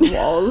bouncing off of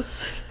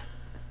walls.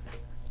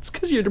 It's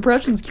because your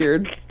depression's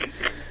cured.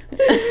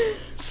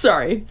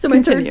 Sorry. So my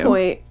continue. third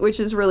point, which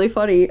is really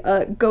funny,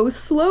 go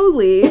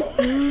slowly.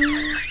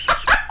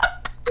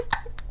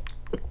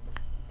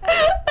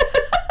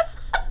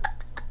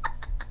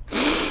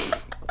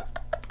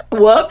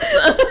 Whoops.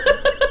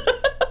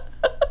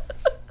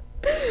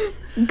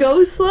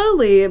 Go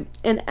slowly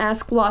and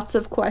ask lots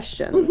of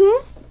questions.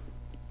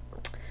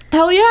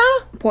 Hell yeah.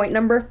 Point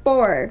number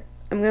 4.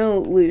 I'm gonna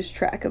lose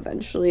track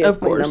eventually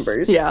of my course.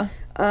 numbers. Yeah.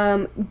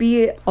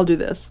 Be I'll do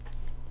this.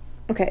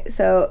 okay.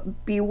 So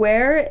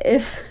beware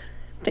if.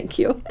 Thank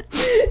you.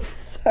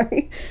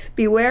 Sorry.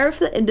 Beware if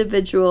the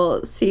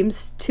individual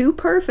seems too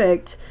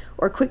perfect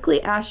or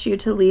quickly asks you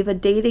to leave a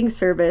dating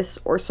service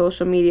or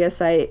social media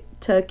site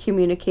to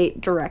communicate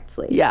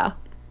directly. Yeah.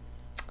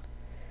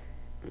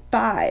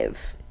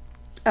 5.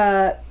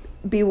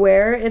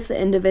 Beware if the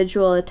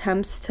individual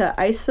attempts to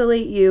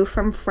isolate you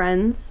from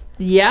friends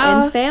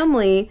Yeah. and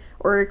family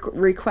or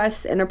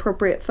requests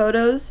inappropriate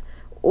photos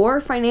or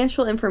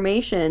financial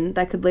information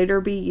that could later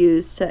be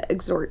used to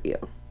extort you.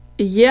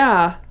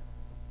 Yeah.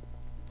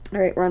 All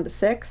right, we're on to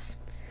 6.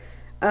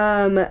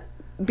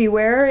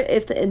 Beware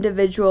if the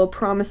individual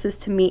promises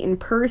to meet in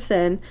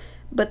person,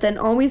 but then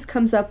always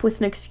comes up with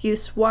an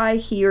excuse why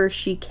he or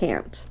she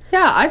can't.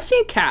 Yeah, I've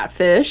seen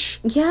catfish.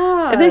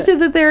 Yeah. If they say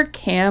that their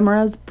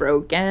camera's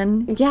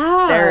broken,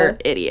 yeah. they're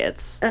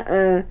idiots.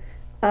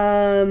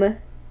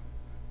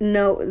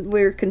 No,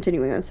 we're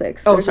continuing on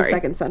 6. Oh, There's sorry. a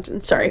second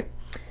sentence. Sorry.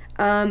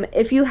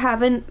 If you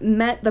haven't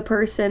met the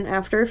person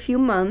after a few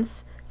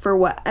months, for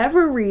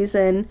whatever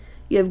reason,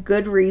 you have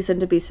good reason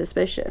to be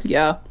suspicious.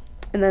 Yeah.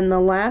 And then the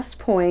last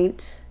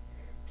point,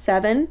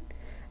 7,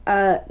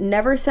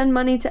 never send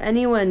money to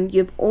anyone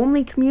you've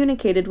only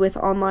communicated with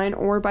online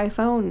or by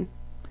phone.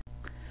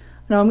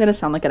 No, I'm going to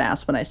sound like an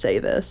ass when I say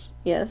this.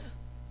 Yes.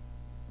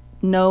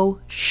 No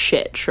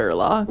shit,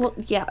 Sherlock. Well,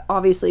 yeah,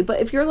 obviously. But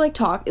if you're like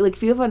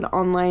if you have an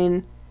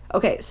online...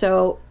 Okay,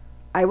 so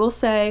I will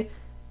say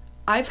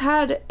I've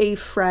had a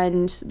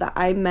friend that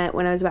I met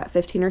when I was about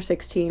 15 or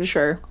 16.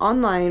 Sure.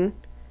 Online,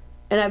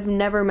 and I've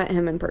never met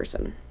him in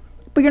person.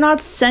 But you're not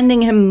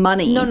sending him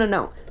money.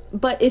 No.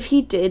 But if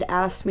he did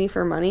ask me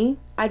for money,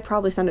 I'd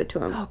probably send it to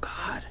him. Oh,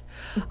 God.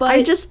 But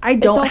I don't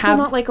it's also have...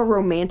 not like a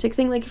romantic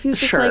thing. Like if he was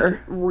just Sure. like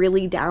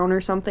really down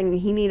or something, and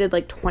he needed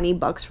like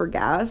 $20 for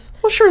gas.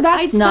 Well, sure,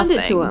 that's I'd nothing.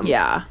 send it to him.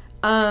 Yeah.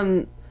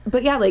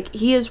 But yeah, like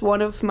he is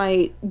one of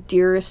my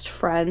dearest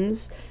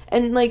friends,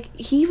 and like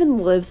he even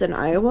lives in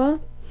Iowa.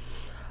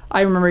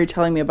 I remember you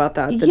telling me about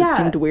that. That Yeah. It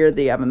seemed weird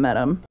that you haven't met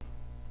him.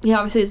 He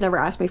obviously has never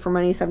asked me for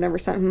money, so I've never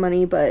sent him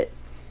money. But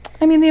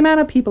I mean, the amount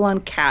of people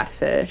on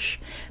Catfish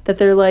that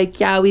they're like,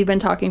 yeah, we've been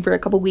talking for a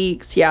couple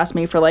weeks. He asked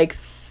me for like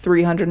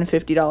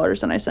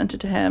 $350 and I sent it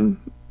to him.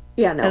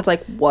 yeah, no. And it's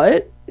like,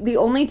 what? The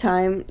only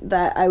time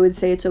that I would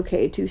say it's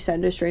okay to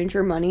send a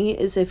stranger money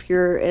is if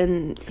you're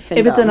in Findom.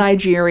 If it's a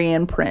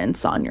Nigerian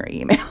prince on your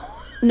email.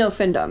 No,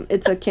 Findom.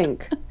 It's a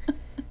kink.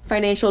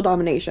 Financial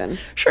domination.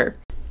 Sure.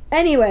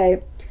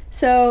 Anyway,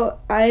 so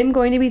I'm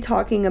going to be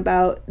talking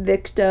about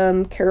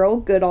victim Carol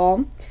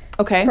Goodall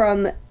Okay.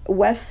 from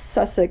West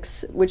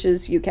Sussex, which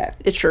is UK.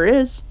 It sure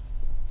is.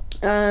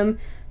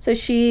 So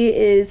she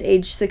is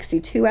age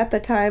 62 at the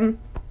time,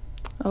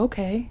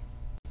 Okay.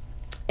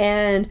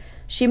 and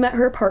she met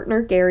her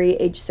partner Gary,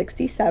 age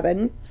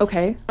 67,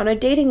 Okay. on a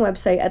dating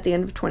website at the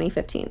end of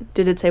 2015.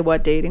 Did it say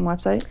what dating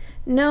website?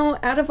 No,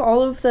 out of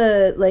all of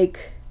the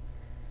like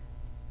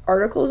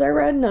articles I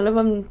read, none of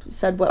them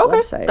said what Okay.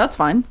 website. That's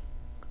fine.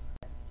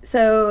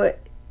 So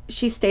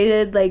she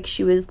stated like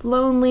she was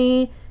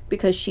lonely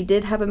because she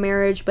did have a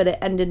marriage, but it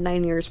ended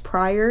 9 years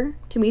prior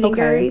to meeting Okay.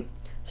 Gary.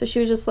 So she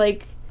was just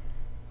like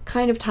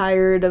kind of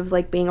tired of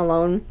like being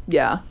alone.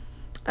 Yeah.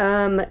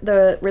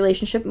 The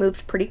relationship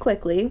moved pretty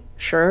quickly,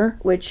 Sure.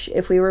 which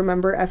if we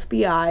remember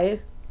FBI,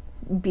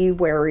 be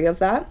wary of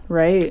that.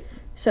 Right.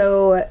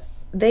 So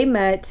they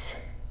met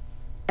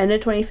end of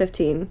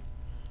 2015,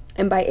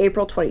 and by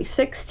April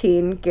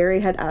 2016,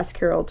 Gary had asked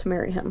Carol to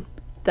marry him.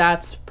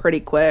 That's pretty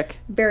quick.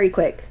 Very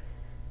quick.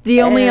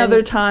 The only And-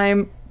 other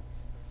time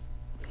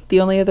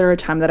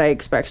that I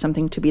expect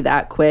something to be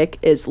that quick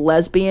is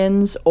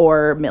lesbians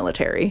or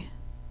military.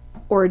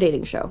 Or a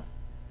dating show.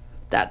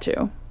 That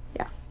too.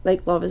 Yeah.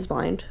 Like Love is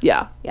Blind.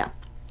 Yeah. Yeah.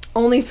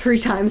 Only 3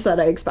 times that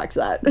I expect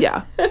that.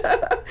 Yeah.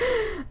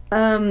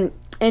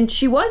 And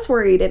she was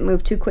worried it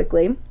moved too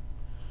quickly,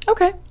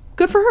 Okay.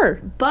 Good for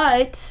her.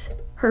 but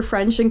her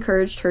friends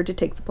encouraged her to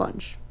take the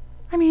plunge.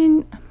 I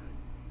mean,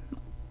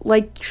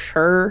 like,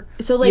 sure.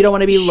 So, like, you don't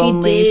want to be she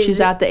lonely. did- She's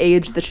at the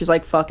age that she's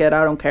like, fuck it,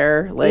 I don't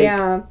care. Like,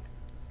 Yeah.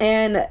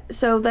 And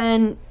so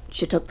then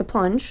she took the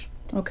plunge.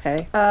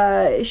 okay.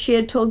 She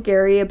had told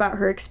Gary about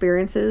her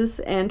experiences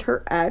and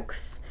her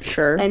ex,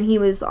 Sure. and he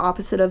was the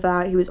opposite of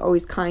that. He was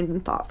always kind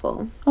and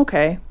thoughtful.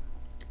 Okay.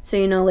 So,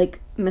 you know,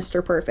 like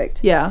Mr.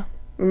 Perfect. Yeah.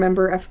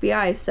 Remember,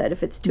 FBI said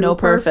if it's too No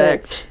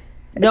perfect.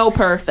 No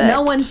perfect.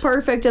 no one's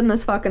perfect in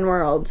this fucking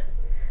world.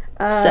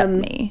 Except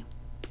me.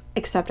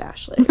 Except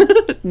Ashley.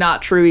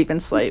 Not true even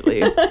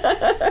slightly.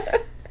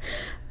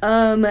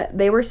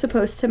 They were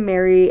supposed to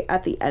marry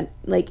at the end,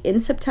 like in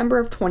September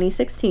of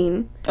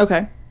 2016.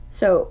 Okay.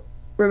 So,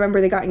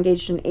 remember, they got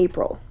engaged in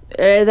April.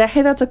 Hey,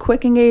 that's a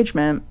quick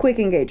engagement. Quick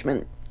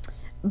engagement.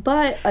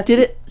 But Did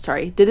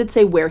it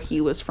say where he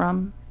was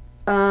from?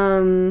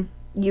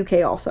 UK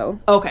also.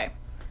 Okay.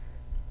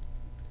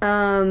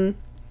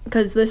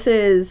 Because this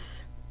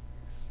is...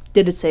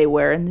 Did it say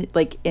where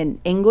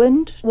in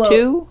England Well-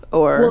 too,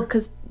 or? Well,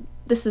 because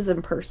this is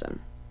in person.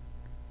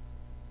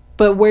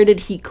 But where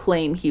did he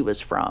claim he was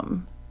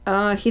from?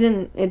 It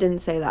didn't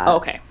say that.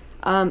 Okay.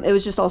 It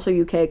was just also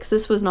UK, because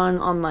this was not an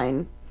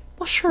online...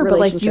 Well, sure, but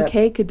like Relationship.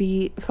 UK could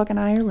be fucking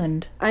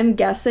Ireland. I'm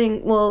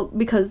guessing, well,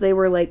 because they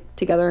were like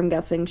together, I'm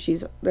guessing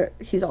he's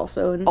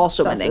also in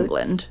Also in Sussex.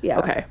 England. Yeah.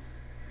 Okay.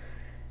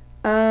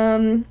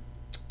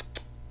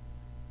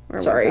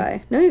 Where Sorry. was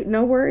I?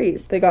 No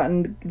worries. They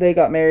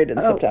got married in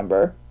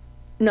September.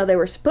 No, they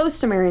were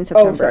supposed to marry in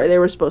September. Oh, sorry. They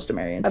were supposed to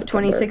marry in of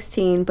September.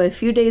 2016, but a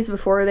few days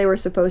before they were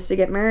supposed to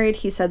get married,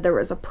 he said there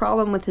was a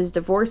problem with his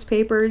divorce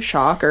papers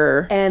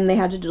Shocker. and they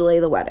had to delay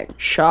the wedding.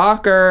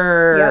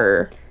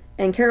 Shocker. Yep.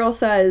 And Carol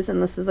says,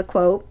 and this is a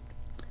quote,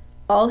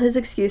 "All his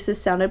excuses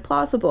sounded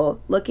plausible.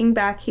 Looking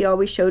back, he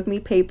always showed me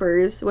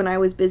papers when I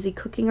was busy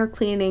cooking or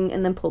cleaning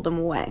and then pulled them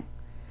away."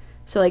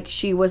 So, like,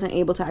 she wasn't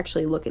able to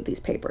actually look at these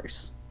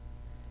papers.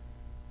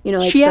 You know,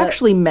 like She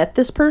actually met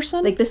this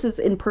person? like, this is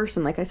in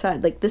person, like I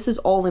said. Like, this is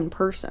all in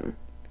person.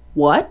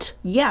 What?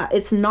 Yeah,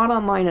 it's not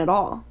online at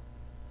all.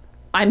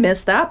 I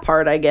missed that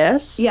part, I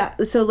guess. Yeah,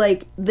 so,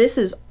 like, this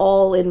is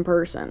all in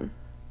person.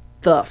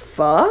 The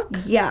fuck?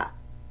 Yeah.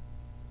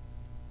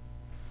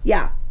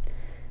 Yeah.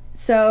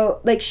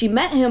 So, like, she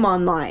met him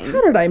online.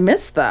 How did I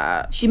miss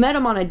that? She met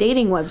him on a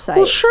dating website.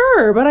 Well,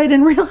 sure, but I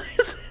didn't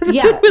realize that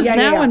it was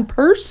now in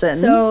person.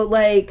 So,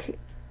 like,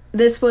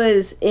 this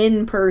was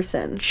in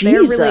person.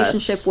 Jesus. Their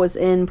relationship was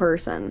in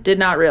person. Did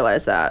not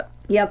realize that.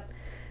 Yep.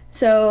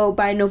 So,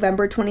 by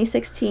November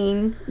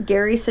 2016,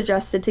 Gary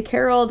suggested to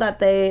Carol that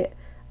they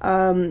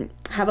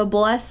have a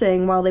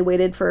blessing while they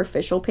waited for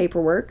official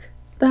paperwork.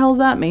 The hell does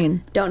that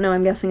mean? Don't know.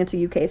 I'm guessing it's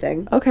a UK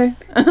thing. Okay.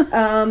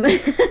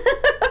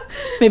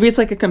 Maybe it's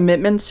like a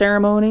commitment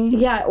ceremony.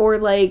 Yeah, or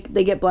like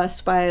they get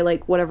blessed by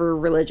like whatever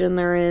religion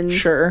they're in.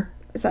 Sure.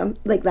 Some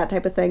like that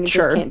type of thing. It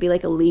Sure. just can't be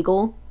like a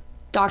legal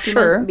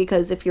document. Sure.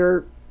 Because if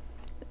you're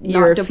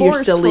If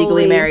you're still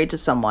legally married to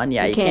someone,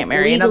 yeah, you can't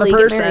marry another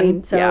legally get person.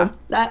 married. So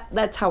yeah.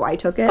 that's how I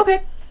took it.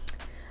 Okay.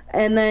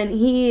 And then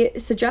he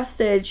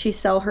suggested she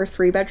sell her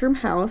 3-bedroom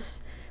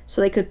house so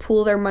they could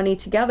pool their money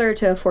together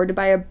to afford to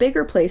buy a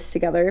bigger place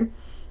together,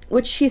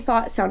 which she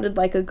thought sounded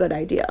like a good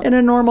idea. In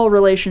a normal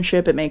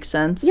relationship, it makes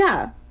sense.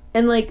 Yeah.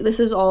 And, like,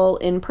 this is all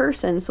in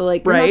person, so,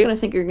 like, you're not going to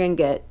think you're going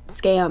to get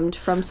scammed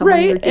from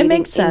someone you're dating it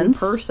makes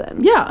sense. in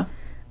person. Yeah.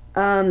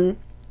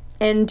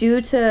 And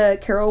due to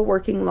Carol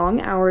working long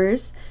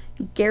hours,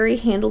 Gary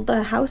handled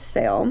the house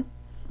sale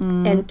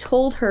and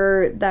told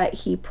her that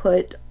he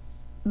put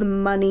the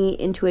money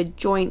into a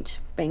joint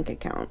bank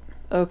account.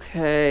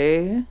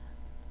 Okay.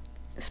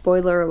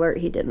 Spoiler alert,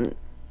 he didn't.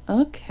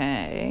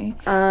 Okay.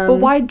 But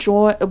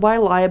why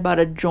lie about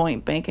a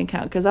joint bank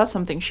account? Because that's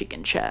something she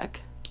can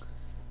check.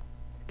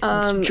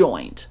 It's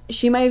joint.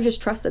 She might have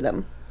just trusted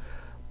him.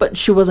 But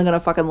she wasn't going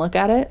to fucking look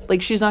at it?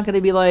 Like, she's not going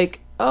to be like,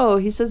 oh,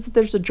 he says that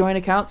there's a joint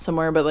account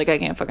somewhere, but, like, I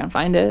can't fucking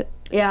find it.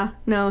 Yeah.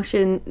 No, she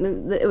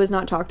didn't. It was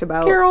not talked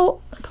about.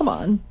 Carol, come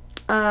on.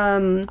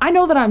 I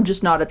know that I'm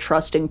just not a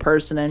trusting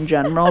person in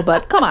general,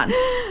 but come on.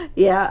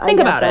 Yeah, Think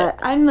about that.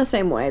 it. I'm the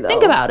same way, though.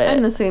 Think about it.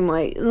 I'm the same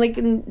way. Like,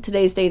 in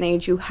today's day and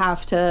age, you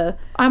have to...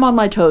 I'm on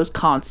my toes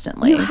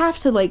constantly. You have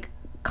to, like,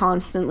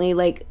 constantly,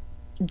 like,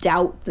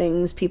 doubt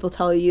things people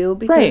tell you.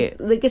 Because,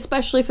 like,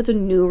 especially if it's a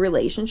new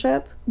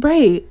relationship.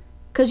 Right.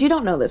 Because you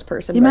don't know this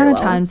person The very amount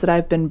of well. times that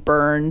I've been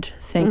burned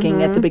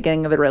thinking at the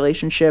beginning of the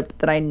relationship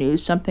that I knew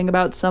something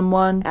about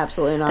someone.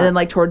 Absolutely not. And then,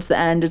 like, towards the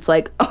end, it's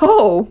like,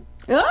 oh,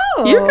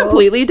 Oh! you're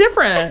completely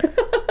different.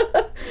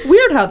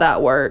 Weird how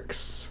that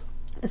works.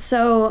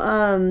 So,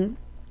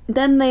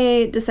 then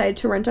they decided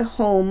to rent a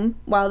home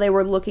while they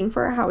were looking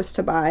for a house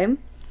to buy.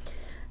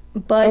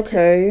 But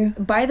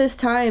by this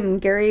time,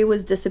 Gary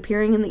was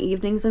disappearing in the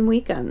evenings and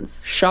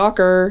weekends.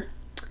 Shocker.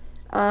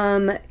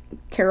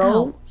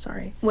 Carol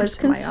sorry. was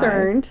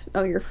concerned.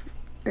 Oh,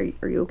 are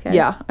you okay?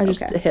 Yeah, I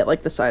just hit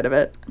like the side of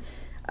it.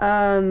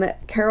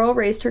 Carol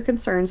raised her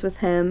concerns with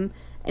him,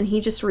 and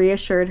he just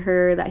reassured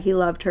her that he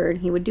loved her and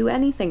he would do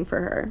anything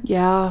for her.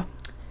 Yeah.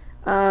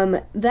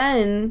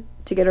 Then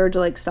to get her to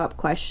like stop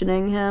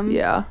questioning him,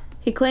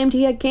 he claimed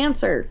he had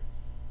cancer.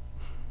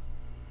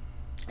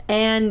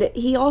 And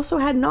he also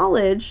had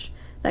knowledge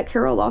that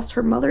Carol lost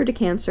her mother to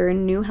cancer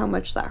and knew how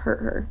much that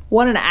hurt her.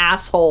 What an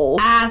asshole.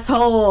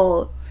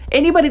 Asshole.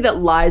 Anybody that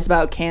lies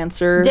about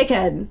cancer.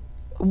 Dickhead.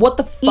 What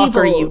the fuck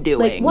Evil. are you doing?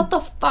 Like, what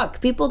the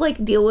fuck? People,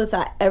 like, deal with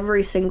that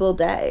every single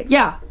day.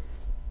 Yeah.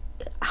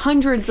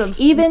 Hundreds of...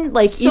 Even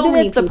if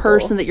the people.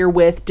 person that you're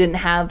with didn't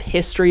have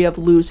history of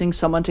losing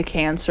someone to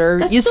cancer,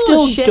 That's you still a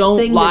still shit don't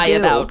thing to lie do.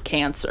 about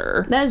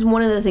cancer. That is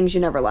one of the things you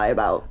never lie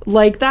about.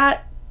 Like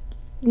that...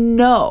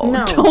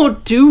 No.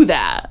 Don't do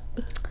that.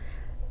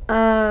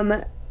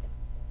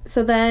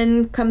 So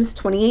then comes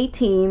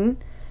 2018,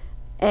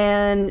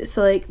 and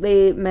so, like,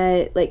 they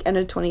met, like, end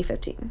of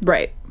 2015.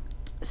 Right.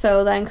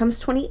 So then comes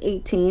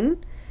 2018,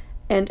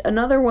 and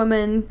another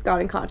woman got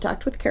in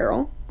contact with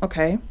Carol.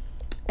 Okay.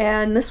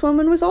 And this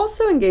woman was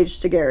also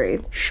engaged to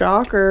Gary.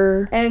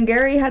 Shocker. And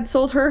Gary had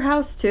sold her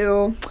house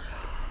too.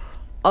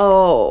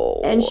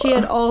 Oh. And she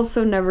had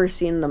also never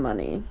seen the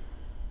money.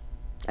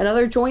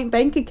 Another joint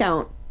bank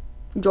account.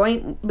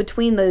 Joint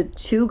between the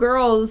two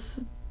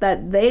girls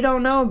that they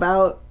don't know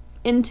about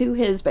into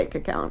his bank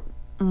account.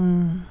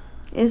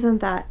 Isn't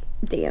that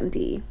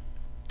dandy?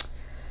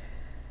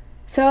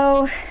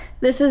 So,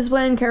 this is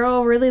when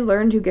Carol really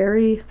learned who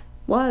Gary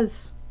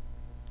was.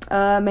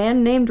 A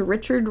man named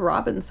Richard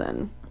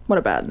Robinson. What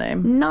a bad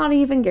name. Not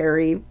even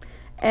Gary.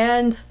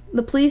 And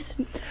the police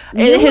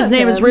knew His of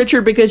name is him.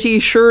 Richard because he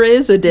sure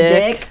is a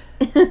dick.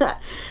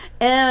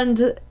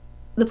 And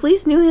the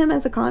police knew him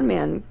as a con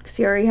man because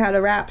he already had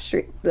a rap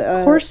streak.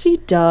 Of course he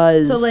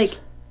does. So, like,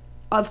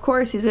 of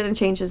course he's going to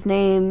change his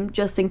name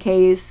just in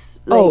case.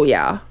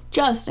 Like,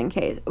 just in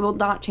case. Well,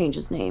 not change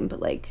his name, but,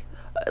 like...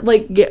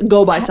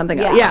 go by something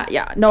else.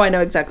 Yeah. No, I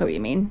know exactly what you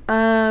mean.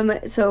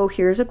 So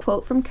here's a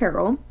quote from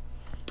Carol.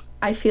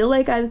 I feel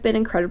like I've been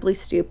incredibly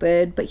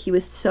stupid, but he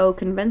was so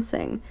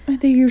convincing.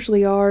 They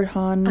usually are,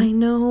 hon. I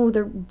know.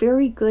 They're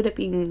very good at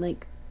being,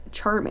 like,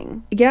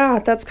 charming. Yeah,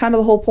 that's kind of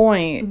the whole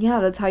point. Yeah,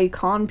 that's how you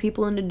con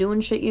people into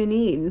doing shit you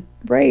need.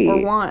 Right.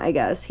 Or want, I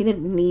guess. He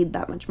didn't need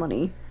that much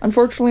money.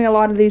 Unfortunately, a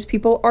lot of these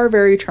people are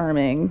very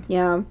charming.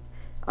 Yeah.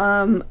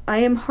 I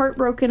am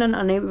heartbroken and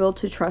unable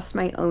to trust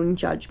my own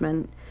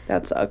judgment.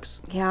 That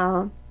sucks.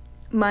 Yeah.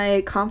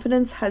 My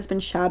confidence has been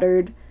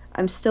shattered.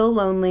 I'm still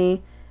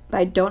lonely, but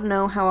I don't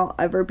know how I'll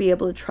ever be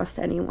able to trust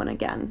anyone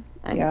again.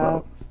 End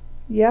quote.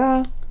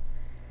 Yeah.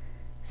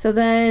 So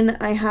then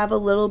I have a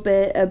little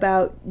bit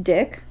about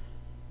Dick.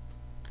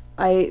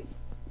 I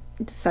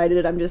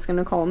decided I'm just going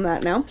to call him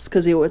that now. It's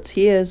because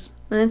he is.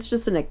 And it's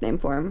just a nickname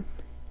for him.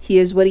 He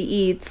is what he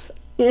eats.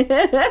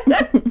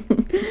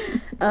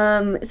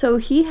 So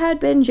he had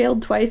been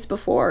jailed twice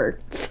before.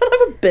 Son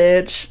of a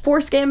bitch. For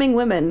scamming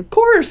women. Of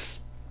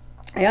course.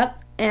 Yep.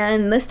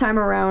 And this time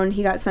around,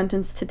 he got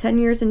sentenced to 10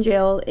 years in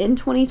jail in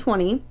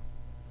 2020.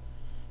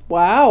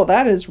 Wow,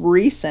 that is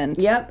recent.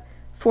 Yep.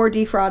 For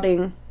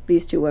defrauding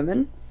these two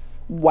women.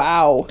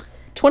 Wow.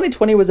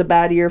 2020 was a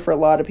bad year for a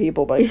lot of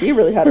people, but he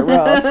really had it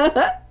rough.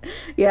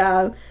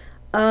 Yeah.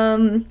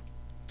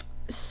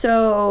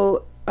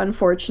 So,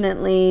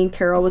 unfortunately,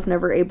 Carol was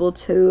never able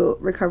to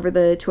recover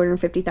the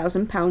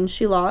 250,000 pounds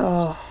she lost.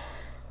 Oh.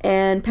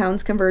 And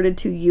pounds converted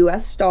to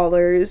US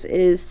dollars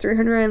is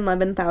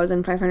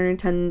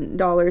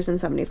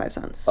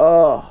 $311,510.75.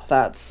 Oh,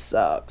 that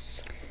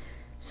sucks.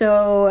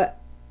 So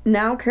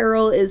now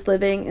Carol is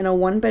living in a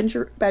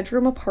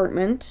one-bedroom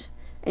apartment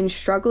and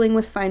struggling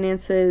with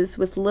finances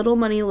with little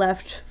money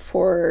left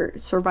for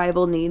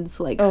survival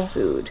needs like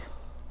food.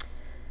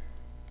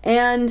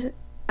 And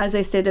as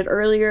I stated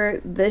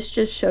earlier, this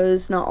just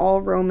shows not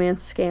all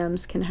romance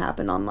scams can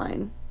happen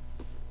online.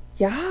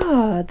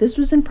 Yeah, this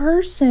was in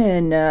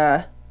person.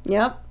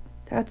 Yep.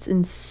 That's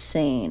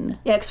insane.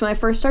 Yeah, because when I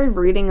first started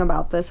reading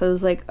about this, I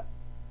was like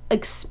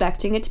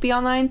expecting it to be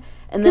online.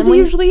 And Because it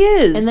usually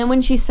is. And then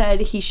when she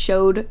said he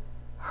showed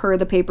her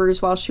the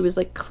papers while she was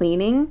like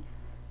cleaning,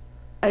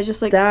 I was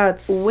just like,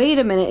 wait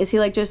a minute, is he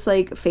like just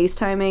like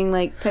FaceTiming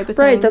like type of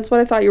thing? Right, that's what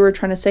I thought you were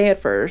trying to say at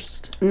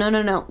first.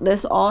 No.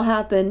 This all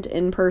happened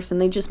in person.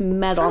 They just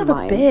met online.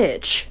 Son of a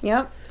bitch.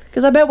 Yep.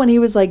 Because I bet when he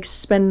was like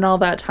spending all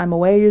that time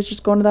away, he was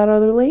just going to that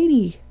other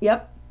lady.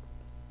 Yep.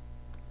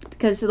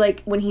 Because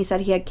like when he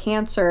said he had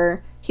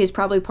cancer, he was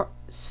probably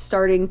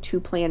starting to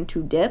plan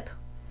to dip.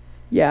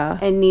 Yeah.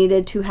 And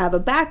needed to have a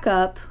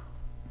backup.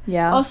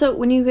 Yeah. Also,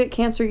 when you get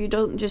cancer, you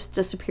don't just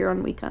disappear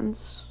on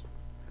weekends.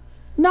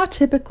 Not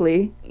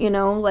typically. You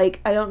know, like,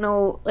 I don't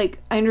know, like,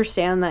 I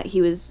understand that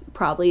he was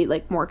probably,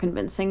 like, more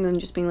convincing than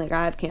just being like,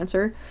 I have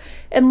cancer.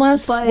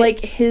 Unless,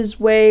 like, his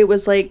way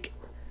was, like,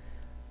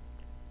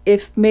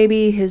 if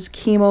maybe his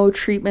chemo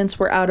treatments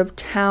were out of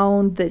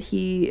town, that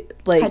he,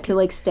 like... had to,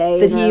 like,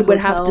 stay that he would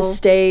have to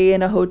stay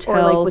in a hotel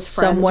or, like, with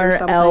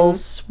somewhere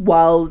else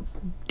while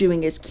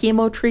doing his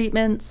chemo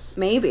treatments.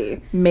 Maybe.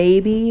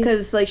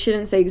 Because, like, she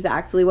didn't say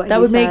exactly what he said.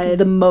 That would make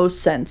the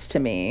most sense to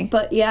me.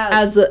 But, yeah.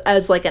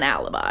 As like, an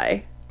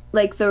alibi.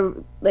 Like,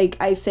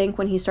 I think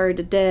when he started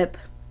to dip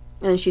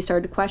and she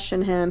started to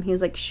question him, he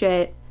was like,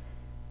 shit,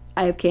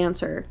 I have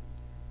cancer.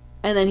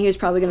 And then he was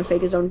probably going to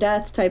fake his own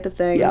death type of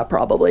thing. Yeah,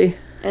 probably.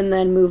 And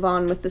then move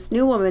on with this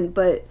new woman.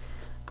 But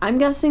I'm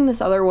guessing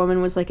this other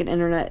woman was, like, an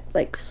internet,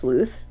 like,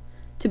 sleuth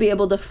to be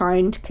able to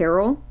find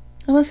Carol.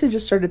 Unless he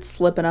just started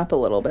slipping up a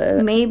little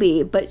bit.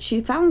 Maybe, but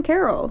she found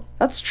Carol.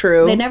 That's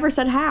true. They never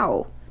said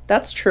how.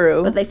 That's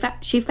true.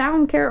 But she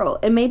found Carol,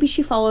 and maybe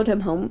she followed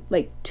him home,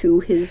 like, to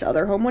his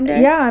other home one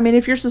day. Yeah, I mean,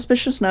 if you're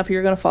suspicious enough,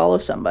 you're going to follow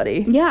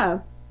somebody. Yeah.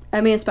 I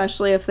mean,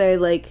 especially if they,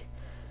 like,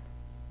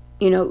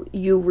 you know,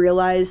 you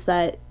realize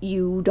that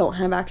you don't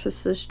have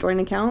access to this joint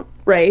account.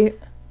 Right.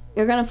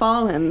 You're going to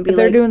follow him and be if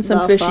they're like, doing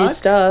some fishy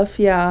stuff,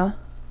 yeah.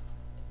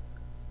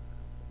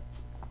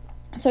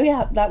 So,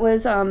 yeah, that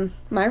was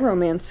my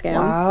romance scam.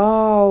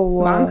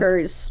 Wow.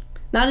 Bonkers.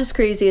 Not as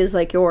crazy as,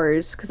 like,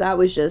 yours, because that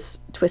was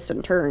just twists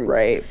and turns.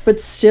 Right.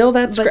 But still,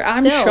 that's great.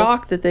 I'm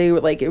shocked that they,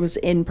 like, it was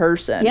in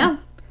person. Yeah.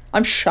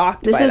 I'm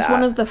shocked by that. This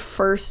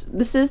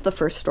is the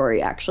first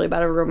story, actually,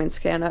 about a romance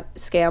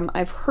scam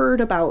I've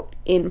heard about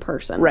in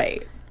person.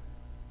 Right.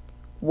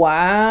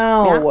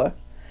 Wow.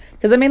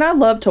 Because, I mean, I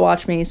love to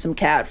watch me some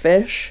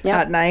catfish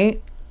at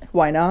night.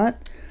 Why not?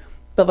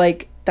 But,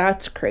 like,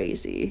 that's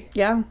crazy.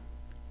 Yeah.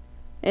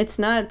 It's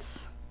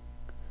nuts.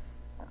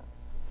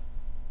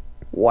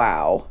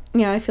 Wow.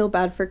 Yeah, I feel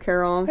bad for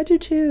Carol. I do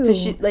too.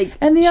 'Cause she, like,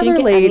 and the other didn't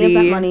get lady, any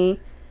of that money.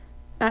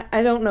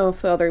 I don't know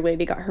if the other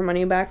lady got her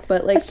money back,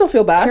 but, like, I still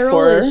feel bad Carol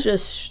for her. is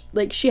just,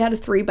 like, she had a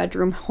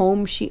 3-bedroom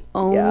home she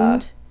owned. Yeah.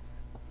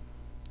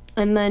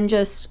 And then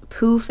just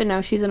poof, and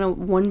now she's in a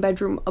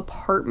 1-bedroom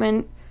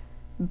apartment,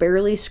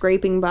 barely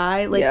scraping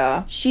by.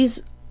 Like, she's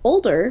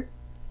older,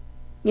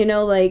 you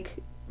know, like,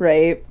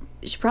 right.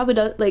 She probably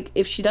does, like,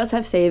 if she does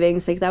have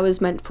savings, like, that was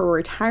meant for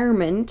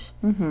retirement,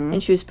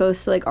 and she was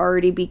supposed to, like,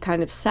 already be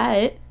kind of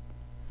set,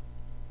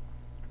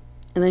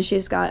 and then she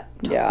just got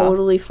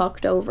totally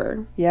fucked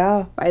over.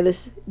 Yeah. By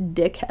this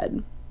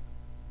dickhead.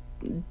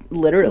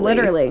 Literally.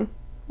 You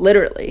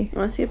Want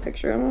to see a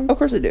picture of him? Of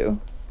course I do.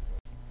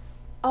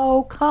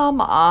 Oh,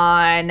 come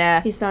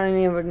on. He's not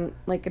even,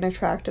 like, an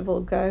attractive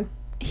old guy.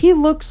 He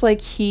looks like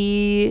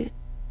he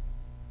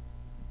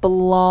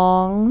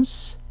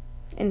belongs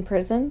in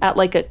prison at,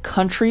 like, a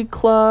country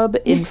club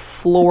in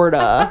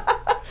Florida,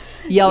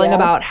 yelling Yeah.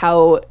 about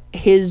how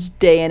his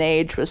day and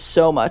age was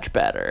so much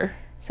better.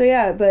 So,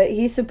 yeah, but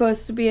he's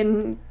supposed to be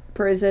in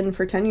prison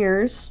for 10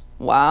 years.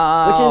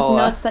 Wow. Which is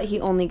nuts that he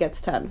only gets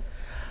 10.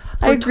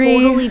 For I agree.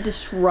 Totally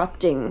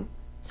disrupting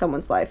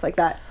someone's life like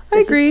that. I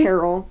This agree. is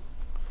Carol.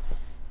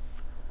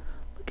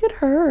 Look at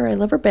her. I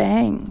love her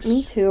bangs.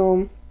 Me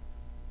too.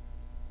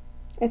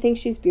 I think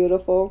she's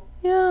beautiful.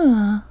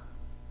 Yeah.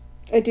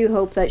 I do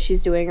hope that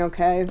she's doing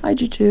okay. I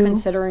do too.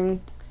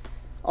 Considering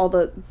all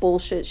the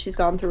bullshit she's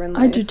gone through in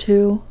life. I do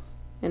too.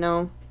 You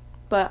know?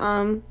 But,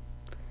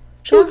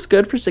 She looks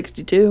good for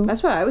 62.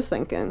 that's what I was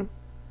thinking.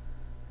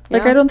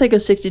 Like, Yeah. I don't think a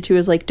 62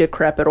 is, like,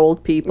 decrepit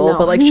old people, No,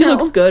 but, like, she no.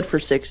 looks good for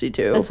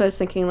 62. That's what I was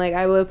thinking. Like,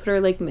 I would put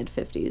her, like,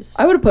 mid-50s.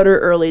 I would have put her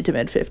early to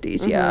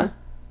mid-50s, yeah.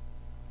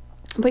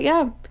 But,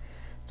 yeah.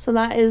 So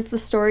that is the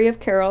story of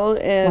Carol,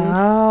 and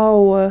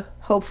Wow.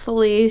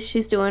 hopefully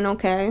she's doing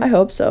okay. I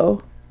hope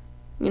so.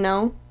 You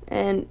know?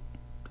 And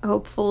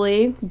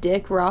hopefully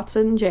Dick rots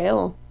in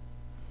jail.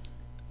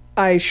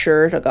 I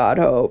sure to God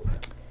hope.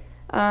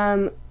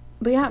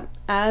 But yeah,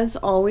 as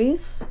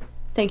always,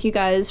 thank you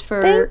guys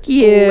for Thank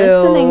you.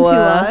 listening to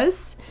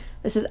us.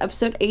 This is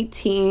episode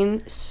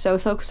 18, so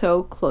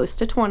close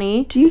to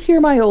 20. Do you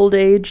hear my old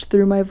age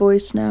through my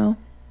voice now?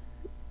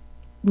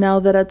 Now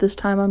that at this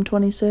time I'm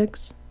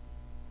 26?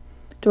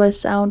 Do I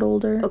sound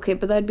older? Okay,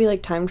 but that'd be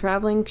like time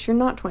traveling because you're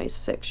not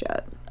 26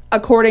 yet.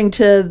 According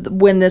to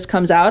when this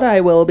comes out,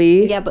 I will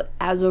be. Yeah, but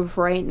as of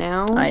right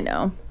now, I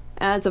know.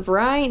 as of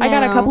right now, I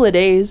got a couple of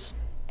days.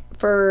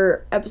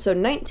 For episode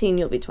 19,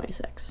 you'll be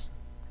 26.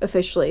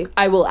 Officially.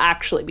 I will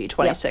actually be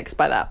 26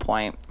 by that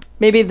point.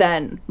 Maybe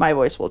then my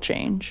voice will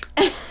change.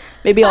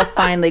 Maybe I'll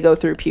finally go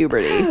through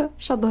puberty.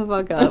 Shut the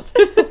fuck up.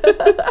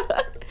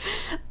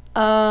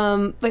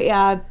 But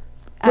yeah, What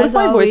as if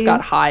my always, voice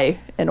got high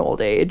in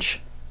old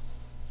age?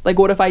 Like,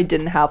 what if I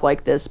didn't have,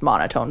 like, this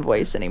monotone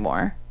voice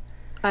anymore?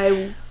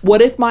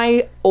 What if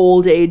my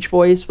old age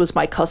voice was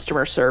my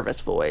customer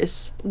service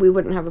voice? We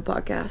wouldn't have a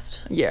podcast.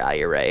 Yeah,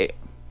 you're right.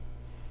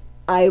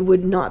 I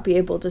would not be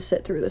able to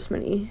sit through this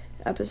many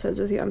episodes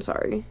with you. I'm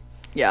sorry.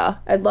 Yeah.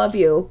 I'd love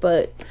you,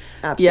 but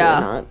absolutely Yeah.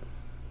 not.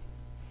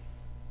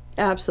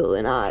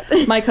 Absolutely not.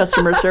 My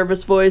customer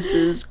service voice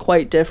is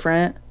quite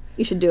different.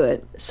 You should do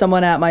it.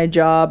 Someone at my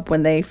job,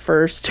 when they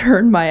first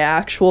heard my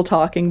actual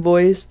talking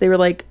voice, they were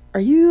like, "Are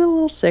you a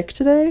little sick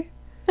today?"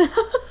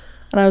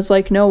 And I was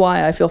like, "No,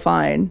 why? I feel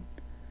fine."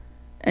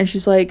 And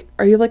she's like,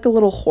 "Are you like a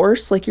little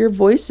hoarse? Like your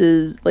voice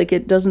is like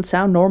it doesn't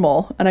sound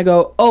normal." And I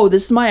go, "Oh,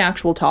 this is my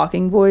actual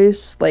talking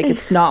voice. Like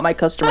it's not my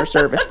customer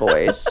service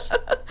voice."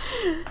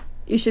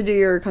 You should do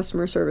your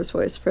customer service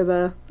voice for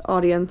the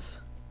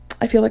audience.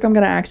 I feel like I'm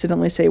going to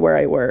accidentally say where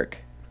I work.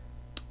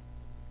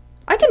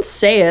 I can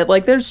say it.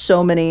 Like there's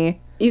so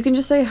many. You can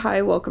just say,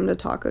 "Hi, welcome to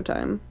Taco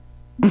Time."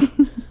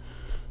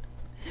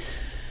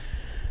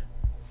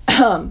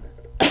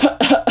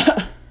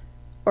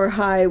 Or,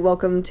 "Hi,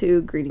 welcome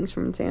to Greetings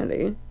from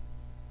Insanity."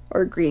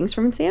 Or, "Greetings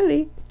from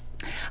Insanity."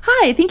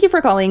 Hi, thank you for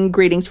calling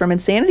Greetings from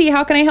Insanity.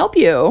 How can I help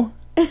you?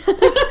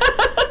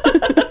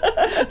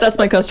 That's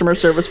my customer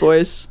service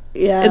voice.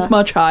 Yeah. It's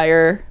much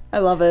higher. I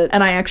love it.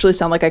 And I actually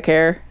sound like I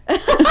care.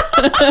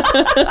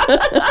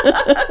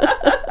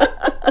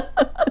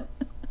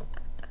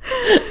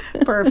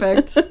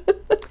 Perfect.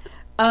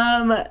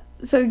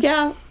 So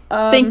yeah.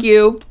 Thank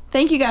you.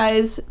 Thank you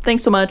guys.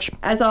 Thanks so much.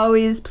 As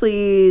always,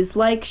 please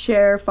like,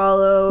 share,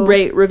 follow,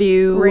 Rate,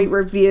 review.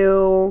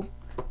 review.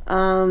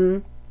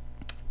 You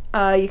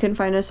can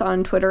find us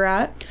on Twitter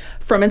at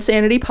From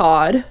Insanity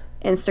Pod.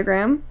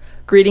 Instagram,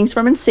 Greetings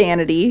from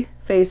Insanity.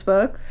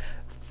 Facebook.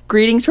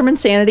 Greetings from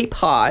Insanity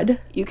Pod.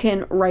 You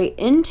can write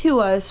into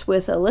us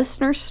with a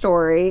listener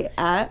story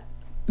at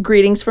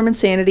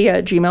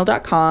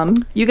greetingsfrominsanity@gmail.com.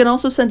 You can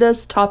also send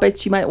us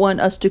topics you might want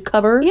us to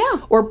cover.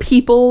 Yeah. Or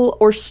people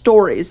or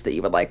stories that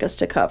you would like us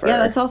to cover. Yeah,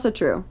 that's also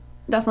true.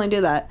 Definitely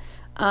do that.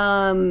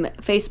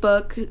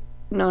 Facebook.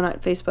 No,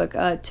 not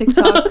Facebook.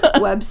 TikTok,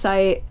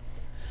 website.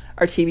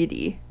 Our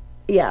TBD.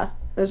 Yeah.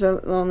 Those are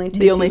the only two.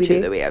 The only TBD.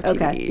 two that we have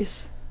Okay.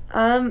 TBDs.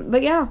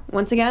 But yeah,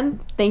 once again,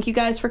 thank you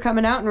guys for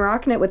coming out and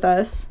rocking it with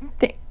us.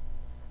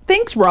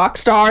 Thanks, rock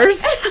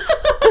stars.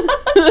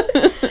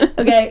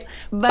 Okay.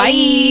 Bye.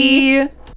 Bye.